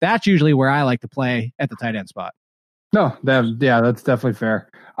that's usually where I like to play at the tight end spot. No, that's definitely fair.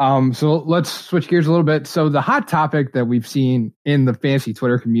 So let's switch gears a little bit. So the hot topic that we've seen in the fantasy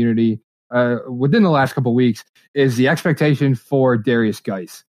Twitter community within the last couple of weeks is the expectation for Darius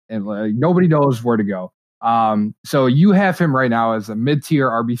Geis, and nobody knows where to go. So you have him right now as a mid-tier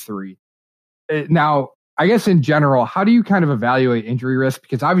RB3. Now, I guess in general, how do you kind of evaluate injury risk?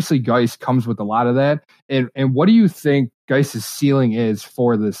 Because obviously Geis comes with a lot of that. And what do you think Geis' ceiling is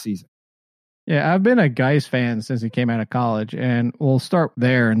for this season? Yeah, I've been a Geis fan since he came out of college, and we'll start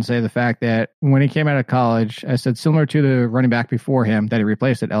there and say the fact that when he came out of college, I said similar to the running back before him that he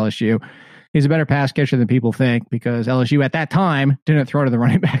replaced at LSU, he's a better pass catcher than people think because LSU at that time didn't throw to the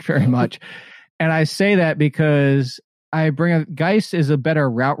running back very much. And I say that because I bring up Geis is a better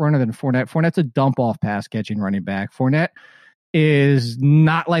route runner than Fournette. Fournette's a dump-off pass-catching running back. Fournette is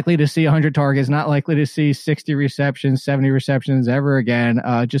not likely to see 100 targets, not likely to see 60 receptions, 70 receptions ever again,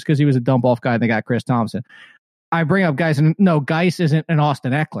 just because he was a dump-off guy and they got Chris Thompson. I bring up Geis, and no, Geis isn't an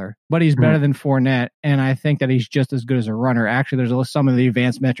Austin Eckler, but he's better than Fournette, and I think that he's just as good as a runner. Actually, there's some of the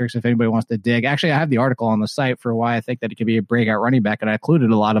advanced metrics if anybody wants to dig. Actually, I have the article on the site for why I think that he could be a breakout running back, and I included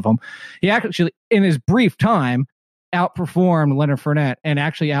a lot of them. He actually, in his brief time, outperformed Leonard Fournette and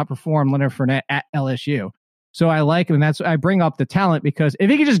actually outperformed Leonard Fournette at LSU. So I like him, and I bring up the talent because if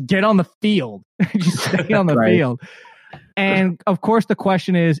he could just get on the field, just stay on the field. And of course, the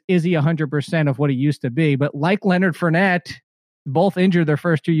question is he 100% of what he used to be? But like Leonard Fournette, both injured their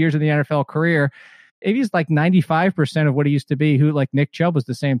first 2 years of the NFL career. If he's like 95% of what he used to be, who like Nick Chubb was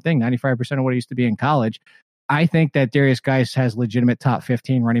the same thing, 95% of what he used to be in college. I think that Darius Geis has legitimate top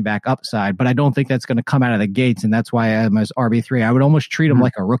 15 running back upside, but I don't think that's going to come out of the gates, and that's why I have him as RB3. I would almost treat him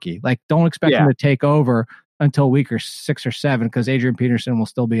like a rookie. Like, don't expect him to take over until week 6 or 7 because Adrian Peterson will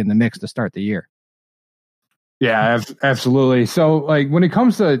still be in the mix to start the year. Yeah, absolutely. So, like, when it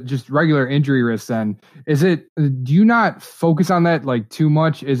comes to just regular injury risk, then do you not focus on that like too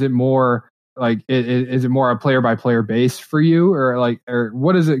much? Is it more like is it more a player by player base for you, or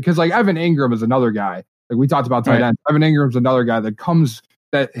what is it? Because like Evan Ingram is another guy. Like we talked about tight end. Evan Ingram's another guy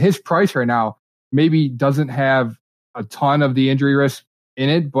that his price right now maybe doesn't have a ton of the injury risk in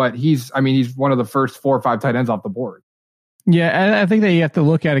it, but he's one of the first 4 or 5 tight ends off the board. Yeah, and I think that you have to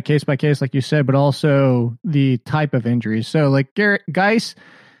look at it case by case, like you said, but also the type of injuries. So like Geis,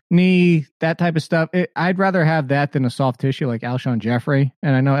 knee, that type of stuff, I'd rather have that than a soft tissue like Alshon Jeffrey.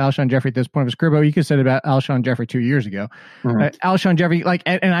 And I know Alshon Jeffrey at this point of his career, but you could say about Alshon Jeffrey 2 years ago. Alshon Jeffrey,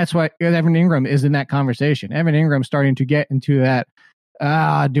 and that's why Evan Ingram is in that conversation. Evan Ingram starting to get into that,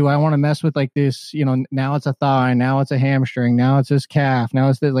 do I want to mess with like this? Now it's a thigh, now it's a hamstring, now it's his calf, now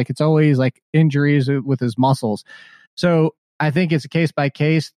it's it's always like injuries with his muscles. So I think it's a case by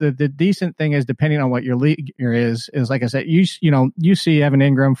case. The decent thing is, depending on what your league is like I said, you see Evan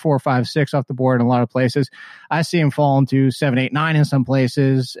Ingram 4, 5, 6 off the board in a lot of places. I see him fall into 7, 8, 9 in some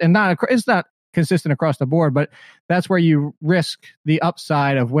places, and it's not consistent across the board. But that's where you risk the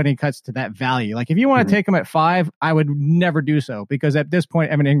upside of when he cuts to that value. Like if you want to take him at 5, I would never do so because at this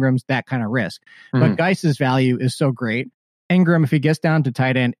point, Evan Ingram's that kind of risk. But Geis's value is so great. Ingram, if he gets down to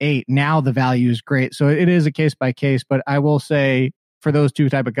tight end 8, now the value is great. So it is a case by case, but I will say for those two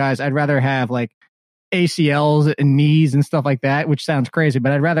type of guys, I'd rather have like ACLs and knees and stuff like that, which sounds crazy,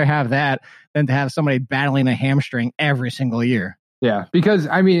 but I'd rather have that than to have somebody battling a hamstring every single year. Yeah, because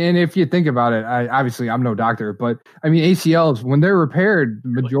and if you think about it, obviously I'm no doctor, but ACLs, when they're repaired,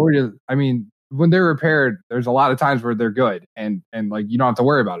 when they're repaired, there's a lot of times where they're good and like you don't have to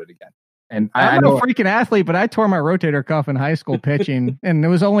worry about it again. And I'm a freaking athlete, but I tore my rotator cuff in high school pitching, and it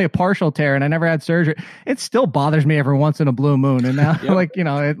was only a partial tear, and I never had surgery. It still bothers me every once in a blue moon. And now,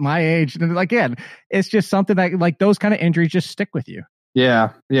 at my age, and again, it's just something that like those kind of injuries just stick with you. Yeah,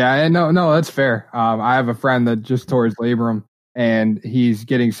 and no, that's fair. I have a friend that just tore his labrum, and he's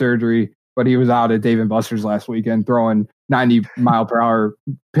getting surgery. But he was out at Dave & Buster's last weekend throwing 90-mile-per-hour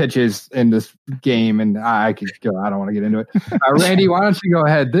pitches in this game, and I could go. I don't want to get into it. Randy, why don't you go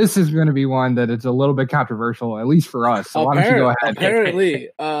ahead? This is going to be one that it's a little bit controversial, at least for us. So why don't you go ahead? Apparently,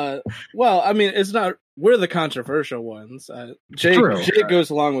 well, I mean, it's not. We're the controversial ones. Jake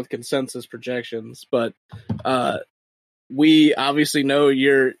goes along with consensus projections, but we obviously know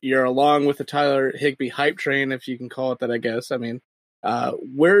you're along with the Tyler Higbee hype train, if you can call it that. I guess. I mean,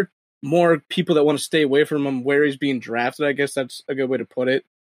 we're more people that want to stay away from him where he's being drafted. I guess that's a good way to put it.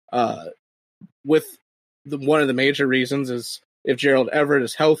 With one of the major reasons is if Gerald Everett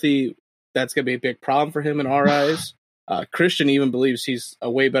is healthy, that's going to be a big problem for him in our eyes. Christian even believes he's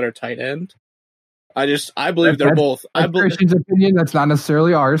a way better tight end. I believe they're both. Christian's opinion. That's not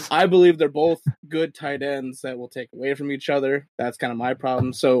necessarily ours. I believe they're both good tight ends that will take away from each other. That's kind of my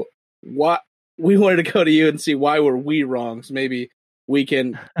problem. So what we wanted to go to you and see why were we wrong. So maybe we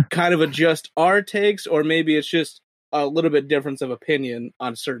can kind of adjust our takes, or maybe it's just a little bit difference of opinion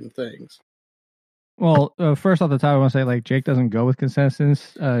on certain things. Well, first off the top, I want to say, like, Jake doesn't go with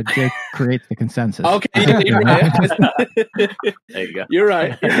consensus. Jake creates the consensus. Okay, you're right. There you go. You're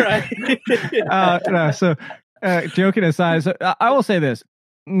right. So, joking aside, so I will say this.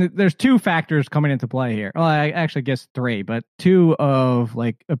 There's two factors coming into play here. Well, I actually guess three, but two of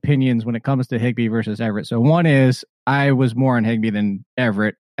like opinions when it comes to Higbee versus Everett. So one is I was more on Higbee than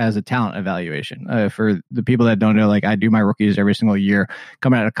Everett as a talent evaluation. For the people that don't know, like I do my rookies every single year.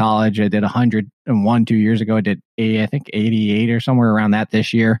 Coming out of college, I did 101 2 years ago. I did I think 88 or somewhere around that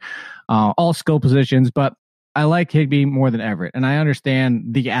this year. All skill positions, but I like Higbee more than Everett, and I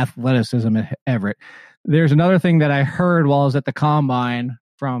understand the athleticism of Everett. There's another thing that I heard while I was at the combine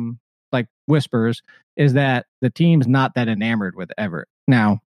from like whispers is that the team's not that enamored with Everett.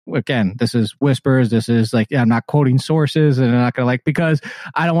 Now, again, this is whispers. This is like, I'm not quoting sources, and I'm not going to because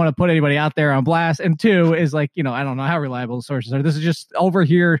I don't want to put anybody out there on blast. And two is like, I don't know how reliable the sources are. This is just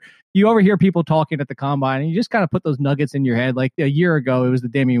you overhear people talking at the combine, and you just kind of put those nuggets in your head. Like a year ago, it was the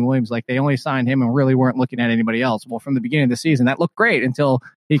Damian Williams. Like they only signed him and really weren't looking at anybody else. Well, from the beginning of the season, that looked great until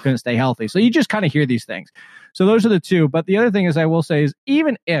he couldn't stay healthy. So you just kind of hear these things. So those are the two. But the other thing is I will say is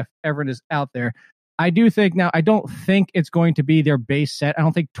even if Everett is out there, I do think now, I don't think it's going to be their base set. I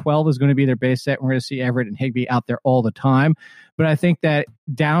don't think 12 is going to be their base set. We're going to see Everett and Higbee out there all the time. But I think that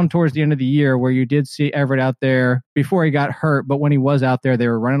down towards the end of the year where you did see Everett out there before he got hurt, but when he was out there, they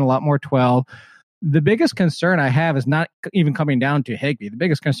were running a lot more 12. The biggest concern I have is not even coming down to Higbee. The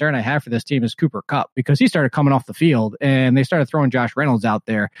biggest concern I have for this team is Cooper Kupp, because he started coming off the field and they started throwing Josh Reynolds out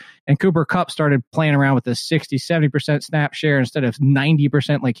there. And Cooper Kupp started playing around with a 60, 70% snap share instead of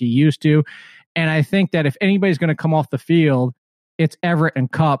 90% like he used to. And I think that if anybody's going to come off the field, it's Everett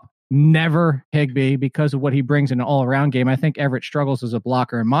and Kupp, never Higbee, because of what he brings in an all-around game. I think Everett struggles as a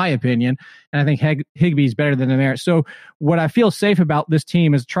blocker, in my opinion, and I think Higbee's better than him there. So what I feel safe about this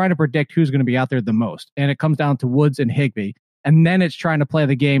team is trying to predict who's going to be out there the most, and it comes down to Woods and Higbee. And then it's trying to play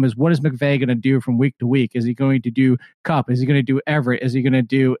the game is what is McVay going to do from week to week? Is he going to do Kupp? Is he going to do Everett? Is he going to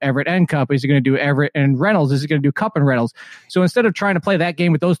do Everett and Kupp? Is he going to do Everett and Reynolds? Is he going to do Kupp and Reynolds? So instead of trying to play that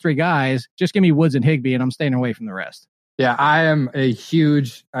game with those three guys, just give me Woods and Higbee, and I'm staying away from the rest. Yeah, I am a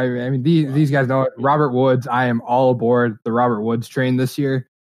huge. I mean, these guys know it. Robert Woods. I am all aboard the Robert Woods train this year.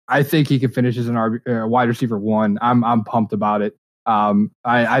 I think he can finish as an wide receiver one. I'm pumped about it.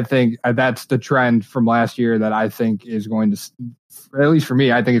 I think that's the trend from last year that I think is going to, at least for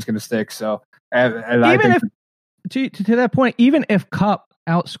me, I think it's going to stick. So, and I think to that point, even if Kupp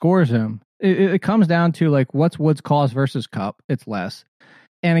outscores him, it comes down to like what's Woods' cost versus Kupp. It's less.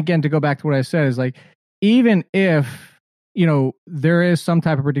 And again, to go back to what I said is like, even if there is some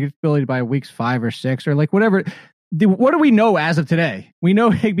type of predictability by weeks 5 or 6 or like whatever. What do we know as of today? We know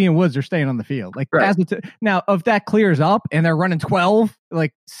Higbee and Woods are staying on the field. Like right. Now, if that clears up and they're running 12,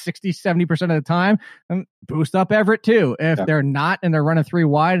 like 60, 70% of the time, boost up Everett too. If they're not and they're running 3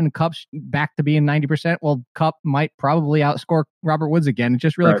 wide and Kupp's back to being 90%, well, Kupp might probably outscore Robert Woods again. It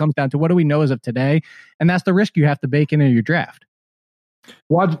just really comes down to what do we know as of today? And that's the risk you have to bake into your draft.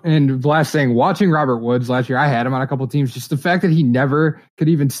 And last thing, watching Robert Woods last year, I had him on a couple teams. Just the fact that he never could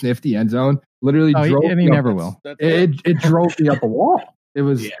even sniff the end zone literally drove and he never will. It drove me up a wall. It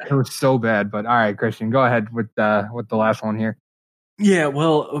was so bad. But all right, Christian, go ahead with the last one here. Yeah,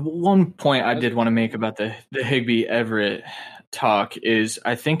 well, one point I did want to make about the Higbee Everett talk is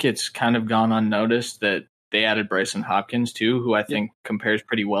I think it's kind of gone unnoticed that they added Bryson Hopkins too, who I think compares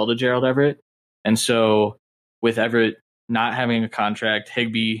pretty well to Gerald Everett. And so with Everett not having a contract,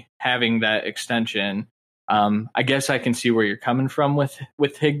 Higbee having that extension, I guess I can see where you're coming from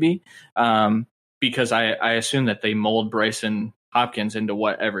with Higbee. because I assume that they mold Bryson Hopkins into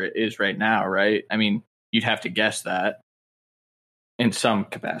whatever it is right now, right? I mean, you'd have to guess that in some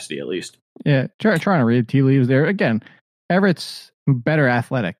capacity, at least. Yeah, trying to read tea leaves there. Again, Everett's better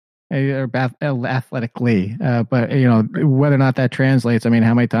athletically, but whether or not that translates. I mean,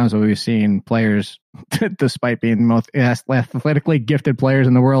 how many times have we seen players, despite being the most athletically gifted players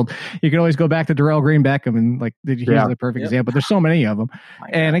in the world, you can always go back to Darrell Green Beckham and here's the perfect example. There's so many of them.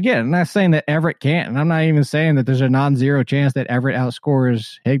 And again, I'm not saying that Everett can't, and I'm not even saying that there's a non-zero chance that Everett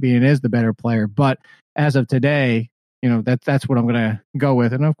outscores Higbee and is the better player. But as of today, that's what I'm going to go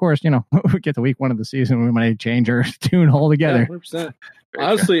with. And of course, we get to week 1 of the season, we might change our tune altogether. 100%.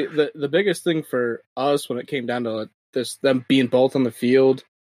 Honestly, the biggest thing for us when it came down to them being both on the field,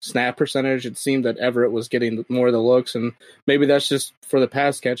 snap percentage, it seemed that Everett was getting more of the looks, and maybe that's just for the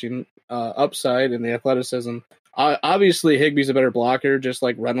pass catching upside and the athleticism. Obviously, Higbee's a better blocker, just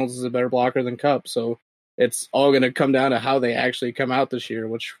like Reynolds is a better blocker than Kupp. So it's all going to come down to how they actually come out this year,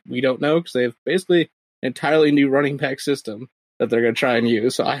 which we don't know because they have basically entirely new running back system that they're going to try and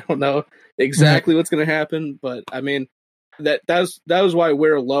use. So I don't know exactly what's going to happen, but I mean, that was why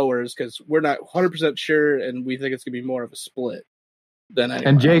we're lower, is because we're not 100% sure, and we think it's going to be more of a split than anyone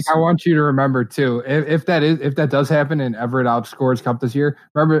And Jake, else. I want you to remember too, if that does happen and Everett outscores Kupp this year,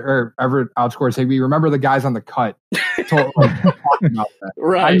 Everett outscores Higbee, remember the guys on the cut. Talking about that.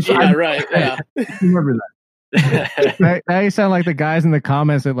 Right. Yeah. Remember that. Now you sound like the guys in the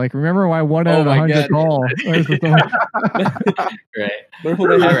comments that remember why 1 out of 100 call. Right. All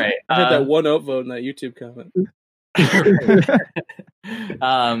right. I had that one vote in that YouTube comment.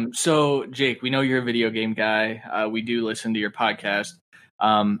 So Jake, we know you're a video game guy. We do listen to your podcast.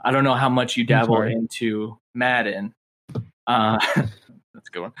 I don't know how much you dabble into Madden. That's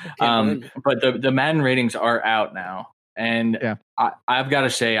a good one. But the Madden ratings are out now, and I've got to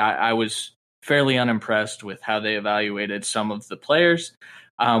say I was fairly unimpressed with how they evaluated some of the players.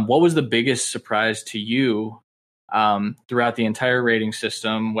 What was the biggest surprise to you throughout the entire rating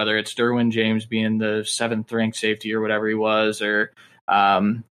system, whether it's Derwin James being the 7th ranked safety or whatever he was, or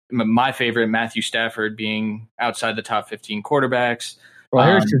my favorite, Matthew Stafford, being outside the top 15 quarterbacks? Well,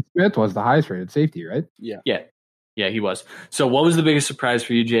 Harrison Smith was the highest rated safety, right? Yeah, he was. So what was the biggest surprise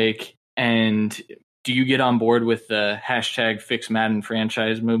for you, Jake? And do you get on board with the hashtag Fix Madden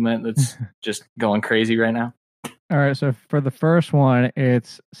franchise movement that's just going crazy right now? All right, so for the first one,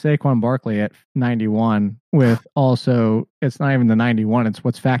 it's Saquon Barkley at 91 with also, it's not even the 91, it's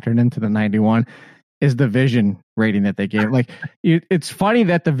what's factored into the 91 is the vision rating that they gave. It's funny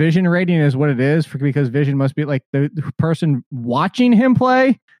that the vision rating is what it is because vision must be the person watching him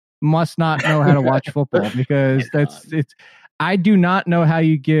play must not know how to watch football because I do not know how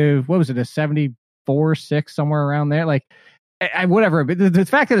you give, what was it, a 74-6 somewhere around there? Whatever, but the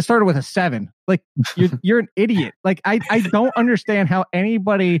fact that it started with a 7, you're an idiot. I don't understand how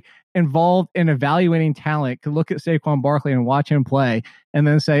anybody involved in evaluating talent could look at Saquon Barkley and watch him play and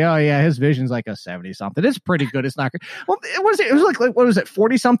then say, "Oh yeah, his vision's like a 70 something. It's pretty good. It's not good." Well, it was what was it,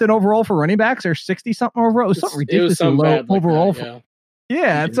 40 something overall for running backs or 60 something overall? It was something ridiculously low overall.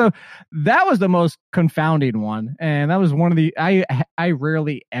 Yeah, so that was the most confounding one, and that was one of the I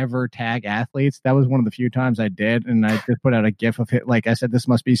rarely ever tag athletes. That was one of the few times I did, and I just put out a GIF of it. Like I said, this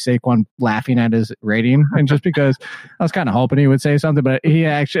must be Saquon laughing at his rating, and just because I was kind of hoping he would say something, but he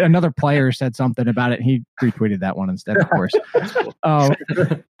actually another player said something about it. And he retweeted that one instead, of course. But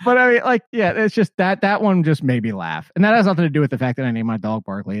I mean, it's just that one just made me laugh, and that has nothing to do with the fact that I named my dog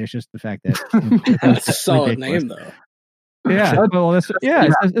Barkley. It's just the fact that that's a solid name, though. Yeah, well,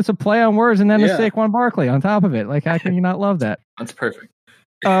 it's a play on words, and then it's Saquon Barkley on top of it. How can you not love that? That's perfect.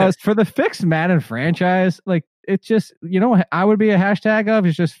 For the Fix Madden franchise, it's just I would be a hashtag of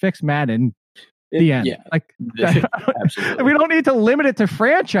is just Fix Madden. The end. Yeah, absolutely. We don't need to limit it to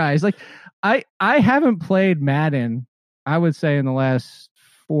franchise. I haven't played Madden, I would say, in the last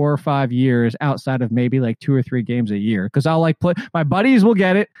 4 or 5 years outside of maybe 2 or 3 games a year because I'll play. My buddies will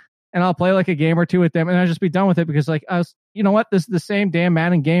get it. And I'll play a game or two with them, and I'll just be done with it because, you know what? This is the same damn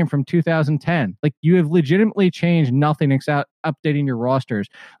Madden game from 2010. You have legitimately changed nothing except updating your rosters.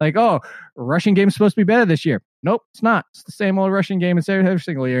 Rushing game is supposed to be better this year. Nope, it's not. It's the same old rushing game. It's every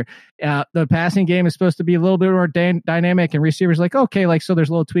single year. The passing game is supposed to be a little bit more dynamic, and receivers okay, so there's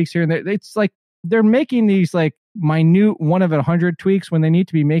little tweaks here and there. It's they're making these minute 1 of 100 tweaks when they need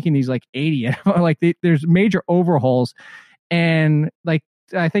to be making these 80. There's major overhauls, and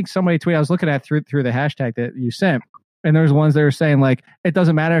I think somebody tweeted, I was looking at through the hashtag that you sent, and there's ones that are saying it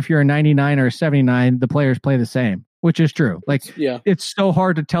doesn't matter if you're a 99 or a 79, the players play the same, which is true. It's so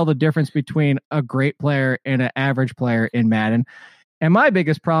hard to tell the difference between a great player and an average player in Madden. And my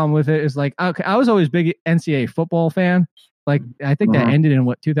biggest problem with it is like, okay, I was always big NCAA football fan. Like, I think that ended in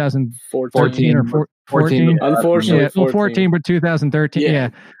what, 2014 or 14? Unfortunately, yeah, 14, but 2013. Yeah.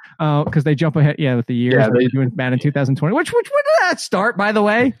 Because they jump ahead, with the years. They were doing Madden 2020. Which when did that start, by the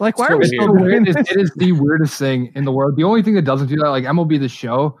way? Like, why are we still doing this? It is the weirdest thing in the world. The only thing that doesn't do that, like MLB The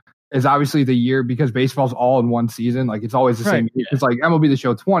Show, is obviously the year, because baseball's all in one season. Like, it's always the same. It's like MLB The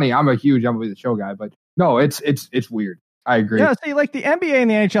Show 20. I'm a huge MLB The Show guy, but no, it's weird. I agree. Yeah, see, like the NBA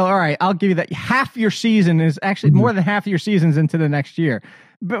and the NHL, all right, I'll give you that. Half your season is actually more than half of your season's into the next year.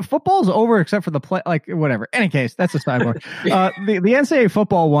 But football's over except for the play, like whatever. Any case, that's a sidebar. The NCAA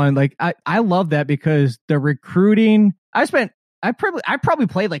football one, like I love that because the recruiting. I probably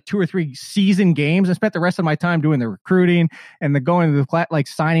played like 2 or 3 season games. I spent the rest of my time doing the recruiting and the going to the class, like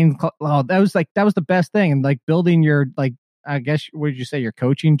signing. Oh, that was the best thing, and like building your like. I guess, what did you say, your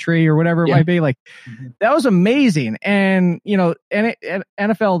coaching tree or whatever it might be? Like, that was amazing. And, NFL,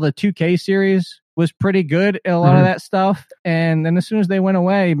 the 2K series was pretty good at a lot of that stuff. And then as soon as they went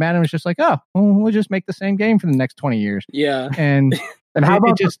away, Madden was just like, oh, well, we'll just make the same game for the next 20 years. Yeah. And how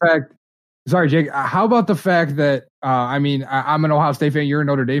about the fact, sorry, Jake, how about the fact that, I'm an Ohio State fan, you're a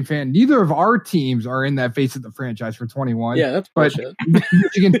Notre Dame fan. Neither of our teams are in that face of the franchise for 21. Yeah, that's bullshit.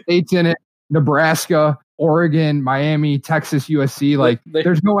 Michigan State's in it, Nebraska, Oregon, Miami, Texas, USC. Like,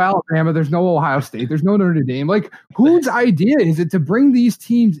 there's no Alabama, there's no Ohio State, there's no Notre Dame. Like, whose idea is it to bring these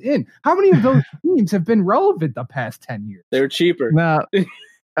teams in? How many of those teams have been relevant the past 10 years? They're cheaper. No,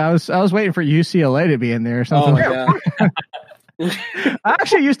 I was waiting for UCLA to be in there or something. I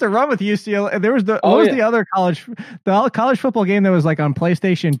actually used to run with UCLA. There was the other college football game that was like on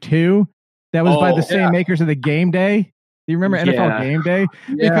PlayStation 2 that was by the same makers of the Game Day. Do you remember NFL Game Day?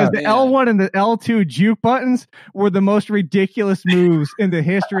 Because the L1 and the L2 juke buttons were the most ridiculous moves in the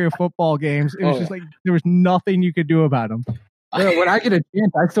history of football games. It was just like there was nothing you could do about them. When I get a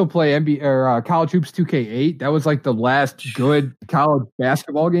chance, I still play NBA or College Hoops 2K8. That was like the last good college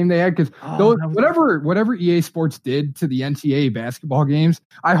basketball game they had, because whatever EA Sports did to the NCAA basketball games,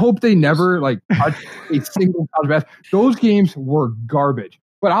 I hope they never like touch a single college basketball. Those games were garbage.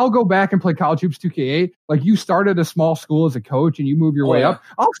 But I'll go back and play College Hoops 2K8. Like, you started a small school as a coach and you move your way up.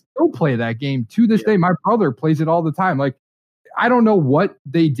 I'll still play that game to this day. My brother plays it all the time. Like, I don't know what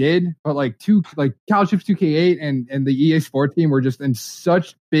they did, but like College Hoops 2K8 and the EA Sports game were just in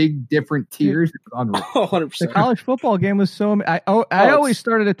such big different tiers. 100%. The college football game was so. I always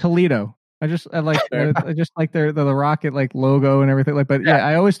started at Toledo. I like the Rocket like logo and everything. Like, but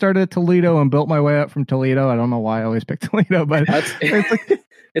I always started at Toledo and built my way up from Toledo. I don't know why I always picked Toledo, but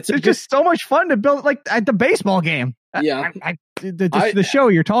it's just so much fun to build like at the baseball game. Yeah, the show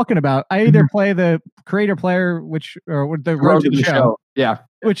you're talking about. I either play the creator player, or the road to the show. Yeah,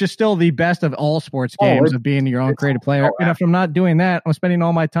 which is still the best of all sports games of being your own creative player. And if I'm not doing that, I'm spending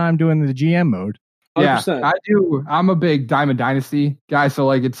all my time doing the GM mode. 100%. Yeah, I do. I'm a big Diamond Dynasty guy, so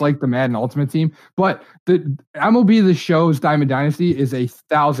like it's like the Madden Ultimate Team. But the MLB The Show's Diamond Dynasty is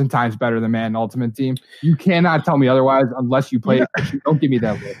 1,000 times better than Madden Ultimate Team. You cannot tell me otherwise unless you play it. Don't give me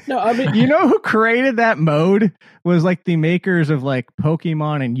that look. No, I mean, you know who created that mode was like the makers of like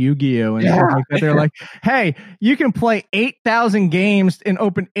Pokemon and Yu-Gi-Oh and stuff like that. They're like, hey, you can play 8,000 games and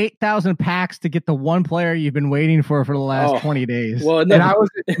open 8,000 packs to get the one player you've been waiting for the last 20 days. Well, no.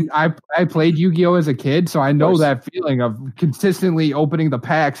 And I played Yu-Gi-Oh as a kid, so I know that feeling of consistently opening the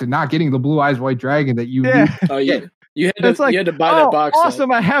packs and not getting the Blue Eyes White Dragon that you you had to buy that box. Awesome!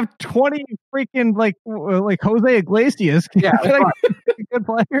 Set. I have 20 freaking like Jose Iglesias. Yeah, a good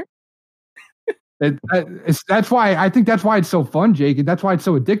player. That's why I think that's why it's so fun, Jake, and that's why it's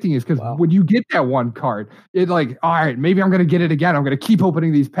so addicting. Is because when you get that one card, it like, all right, maybe I'm going to get it again. I'm going to keep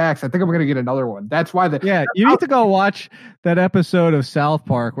opening these packs. I think I'm going to get another one. That's why you need to go watch that episode of South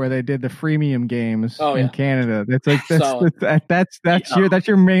Park where they did the freemium games in Canada. That's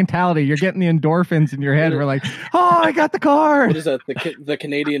your mentality. You're getting the endorphins in your head. We're like, oh, I got the card. What is that? The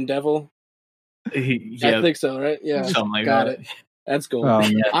Canadian Devil? I think so, right? Yeah, something like got that. It. That's cool.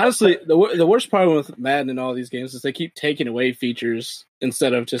 Honestly, the worst problem with Madden and all these games is they keep taking away features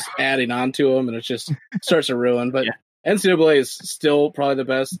instead of just adding on to them, and it just starts to ruin. But NCAA is still probably the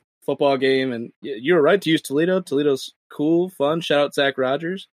best football game, and you were right to use Toledo. Toledo's cool, fun. Shout out Zach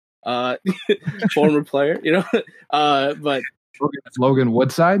Rogers, former player, but Logan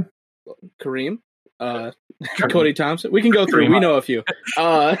Woodside, Kareem, Cody Thompson. We can go through. We know a few.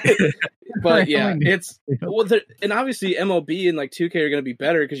 But yeah, and obviously MLB and like 2K are going to be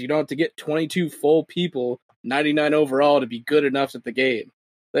better because you don't have to get 22 full people, 99 overall to be good enough at the game.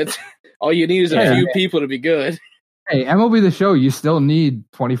 That's all you need is a few people to be good. Hey, MLB The Show, you still need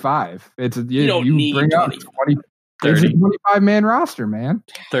 25. You don't need bring 20. up It's a 30. 25-man roster, man.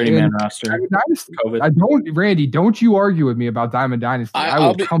 30-man roster. Diamond Dynasty. COVID. Randy, don't you argue with me about Diamond Dynasty. I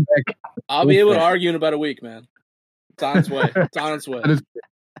will come back. I'll be able to argue in about a week, man. It's on its way. It's on its way.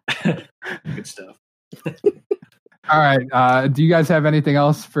 Good stuff. All right. Do you guys have anything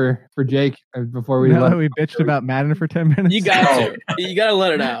else for Jake before we we bitched about Madden for 10 minutes? You got to. You got to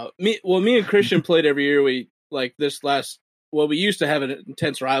let it out. Me and Christian played every year. We used to have an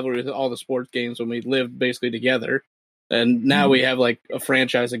intense rivalry with all the sports games when we lived basically together. And now we have like a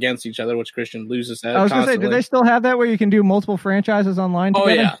franchise against each other, which Christian loses at. I was going to say, do they still have that where you can do multiple franchises online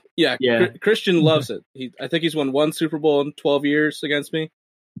together? Oh, yeah. Christian loves it. I think he's won 1 Super Bowl in 12 years against me.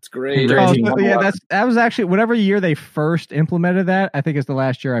 It's great. That was actually whatever year they first implemented that. I think is the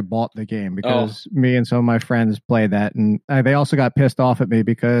last year I bought the game because me and some of my friends played that, and they also got pissed off at me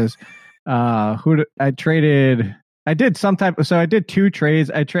because I traded. I did some type of, so I did 2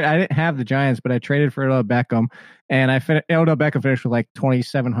 trades. I didn't have the Giants, but I traded for Odell Beckham, and Odell Beckham finished with like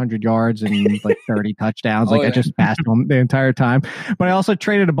 2,700 yards and like 30 touchdowns. I just passed him the entire time. But I also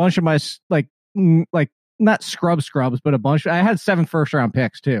traded a bunch of my like not scrubs, but a bunch. I had 7 first-round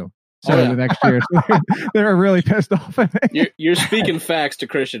picks too. So the next year, they were really pissed off at me. You're speaking facts to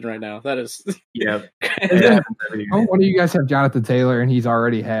Christian right now. That is, yeah. One of you guys have Jonathan Taylor, and he's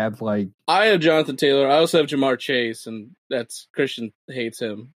already had like. I have Jonathan Taylor. I also have Jamar Chase, and that's Christian hates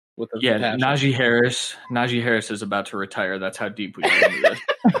him with a passion. Najee Harris. Najee Harris is about to retire. That's how deep we are into this.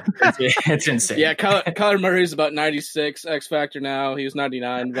 It's insane. Yeah, Kyler Murray's about 96 X Factor now. He was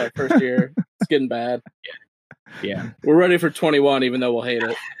 99 that first year. It's getting bad. Yeah. We're ready for 21, even though we'll hate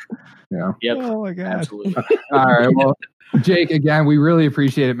it. Yeah. Yep. Oh my God. Absolutely. All right. Well, Jake, again, we really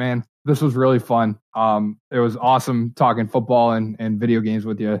appreciate it, man. This was really fun. It was awesome talking football and video games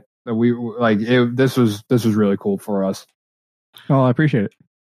with you. This was really cool for us. Oh, I appreciate it.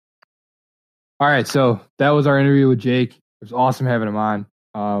 All right. So that was our interview with Jake. It was awesome having him on.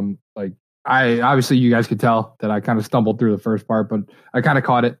 I obviously you guys could tell that I kind of stumbled through the first part, but I kind of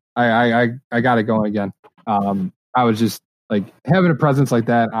caught it. I got it going again. I was just like having a presence like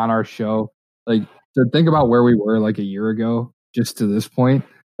that on our show, like to think about where we were like a year ago, just to this point,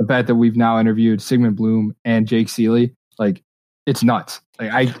 the fact that we've now interviewed Sigmund Bloom and Jake Ciely, like it's nuts.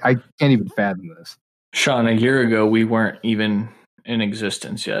 Like I can't even fathom this. Sean, a year ago, we weren't even in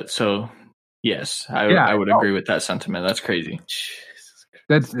existence yet. So yes, I would agree with that sentiment. That's crazy.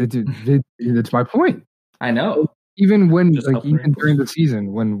 That's my point. I know. Even during the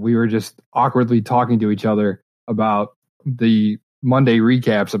season when we were just awkwardly talking to each other about the Monday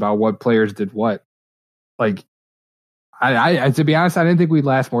recaps about what players did what, like I to be honest, I didn't think we'd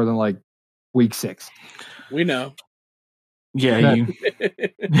last more than like week 6. We know. Yeah, you.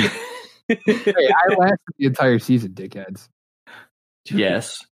 Hey, I lasted the entire season, dickheads.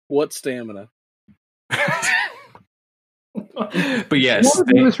 Yes. What stamina? But yes, you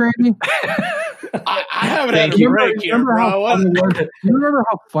do this, Randy? I haven't had a break here, bro. You remember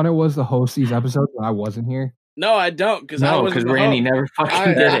how fun it was to host these episodes when I wasn't here? No, I don't, because Randy never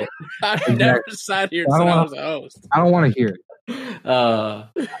fucking did it. I never sat here and said I was a host. I don't want to hear it.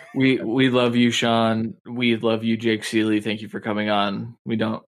 We love you, Sean. We love you, Jake Ciely. Thank you for coming on. We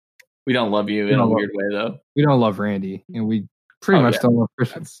don't love you in a weird way, though. We don't love Randy, and we pretty much don't love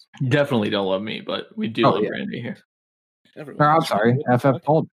Christian. Definitely don't love me, but we do love Randy here. I'm sorry, FF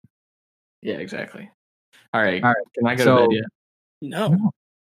Paul. Yeah, exactly. All right. Can I go to bed yet? No.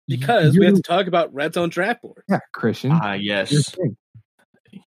 Because we have to talk about Red Zone Draft Board. Yeah, Christian. Yes.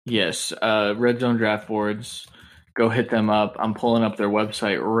 Yes. Red Zone Draft Boards. Go hit them up. I'm pulling up their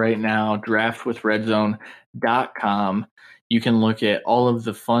website right now, draftwithredzone.com. You can look at all of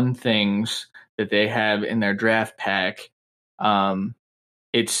the fun things that they have in their draft pack.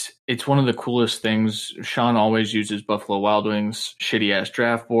 It's one of the coolest things. Sean always uses Buffalo Wild Wings shitty ass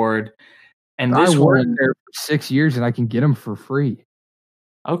draft board. And this I worked there for 6 years and I can get them for free.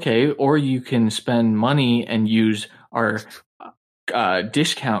 Okay, or you can spend money and use our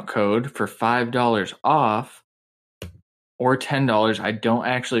discount code for $5 off or $10. I don't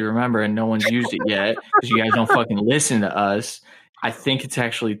actually remember, and no one's used it yet because you guys don't fucking listen to us. I think it's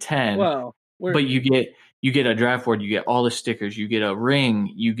actually 10. Well, but you get a draft board, you get all the stickers, you get a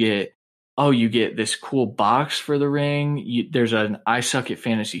ring, you get this cool box for the ring. There's an I Suck at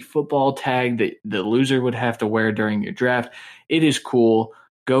Fantasy Football tag that the loser would have to wear during your draft. It is cool.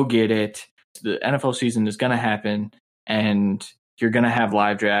 Go get it. The NFL season is going to happen, and you're going to have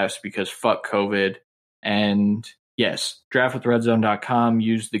live drafts because fuck COVID. And yes, draftwithredzone.com.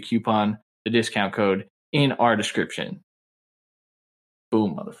 Use the discount code in our description.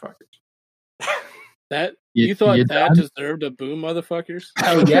 Boom, motherfuckers. You thought that deserved a boom, motherfuckers?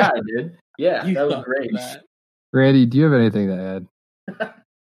 Oh, yeah, I did. Yeah, that was great. Randy, do you have anything to add?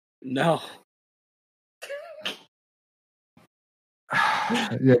 No.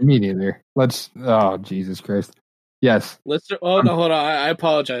 Yeah, me neither. Oh, Jesus Christ. Yes. Hold on. I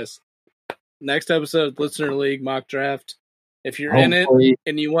apologize. Next episode, Listener League mock draft. If you're in it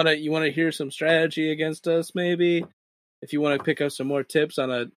and you want to hear some strategy against us, maybe if you want to pick up some more tips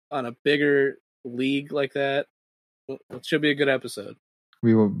on a bigger league like that, it should be a good episode.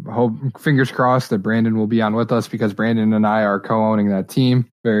 We will hope, fingers crossed, that Brandon will be on with us because Brandon and I are co-owning that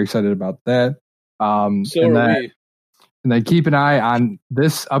team. Very excited about that. So are we. And then keep an eye on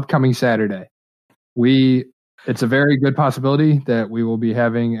this upcoming Saturday. It's a very good possibility that we will be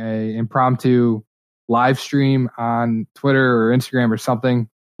having a impromptu live stream on Twitter or Instagram or something.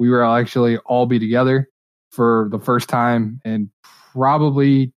 We will actually all be together for the first time in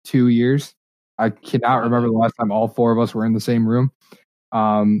probably 2 years. I cannot remember the last time all four of us were in the same room.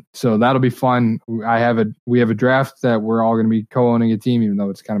 So that'll be fun. We have a draft that we're all going to be co-owning a team, even though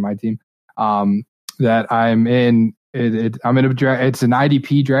it's kind of my team. That I'm in. I'm in a draft. It's an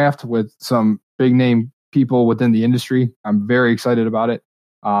IDP draft with some big name people within the industry. I'm very excited about it.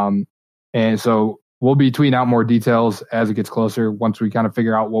 And so we'll be tweeting out more details as it gets closer once we kind of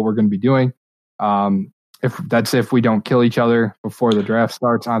figure out what we're going to be doing. If we don't kill each other before the draft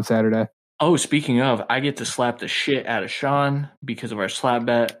starts on Saturday. Oh, speaking of, I get to slap the shit out of Sean because of our slap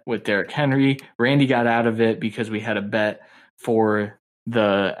bet with Derrick Henry. Randy got out of it because we had a bet for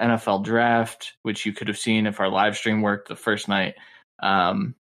the NFL draft, which you could have seen if our live stream worked the first night.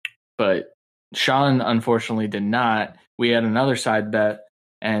 But Sean, unfortunately, did not. We had another side bet,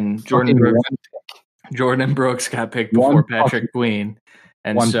 and Jordan Brooks got picked before Patrick Queen.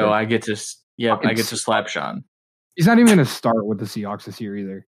 And I get to slap Sean. He's not even going to start with the Seahawks this year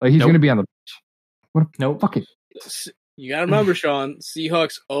either. Like, he's going to be on the bench. Nope. Fuck it. You got to remember, Sean,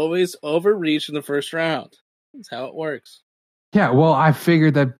 Seahawks always overreach in the first round. That's how it works. Yeah, well, I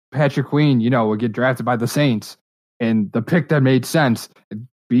figured that Patrick Queen, would get drafted by the Saints, and the pick that made sense would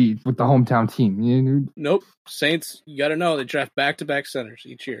be with the hometown team. Nope. Saints, you got to know, they draft back-to-back centers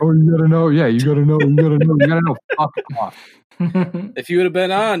each year. Oh, you got to know. Yeah, you got to know. You got to know. Fuck off. If you would have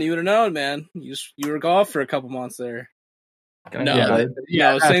been on, you would have known, man. You were golf for a couple months there.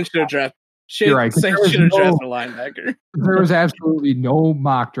 Saints should have drafted. Right, Saints should have drafted a linebacker. There was absolutely no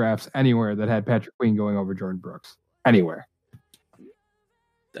mock drafts anywhere that had Patrick Queen going over Jordan Brooks. Anywhere.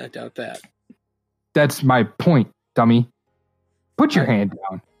 I doubt that. That's my point, dummy. Put your hand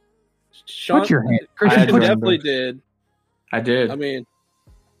down. Sean, put your hand. I definitely did. I did. I mean,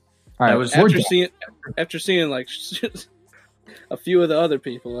 all right. After seeing like a few of the other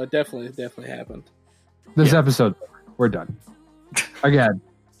people, it definitely happened. This episode, we're done. Again,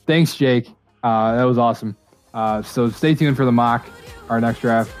 thanks, Jake. That was awesome. So stay tuned for the mock, our next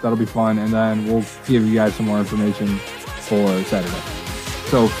draft. That'll be fun, and then we'll give you guys some more information for Saturday.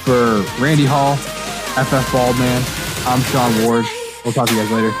 So for Randy Hall, FF Baldman, I'm Sean Ward. We'll talk to you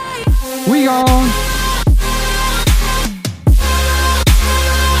guys later. We gone.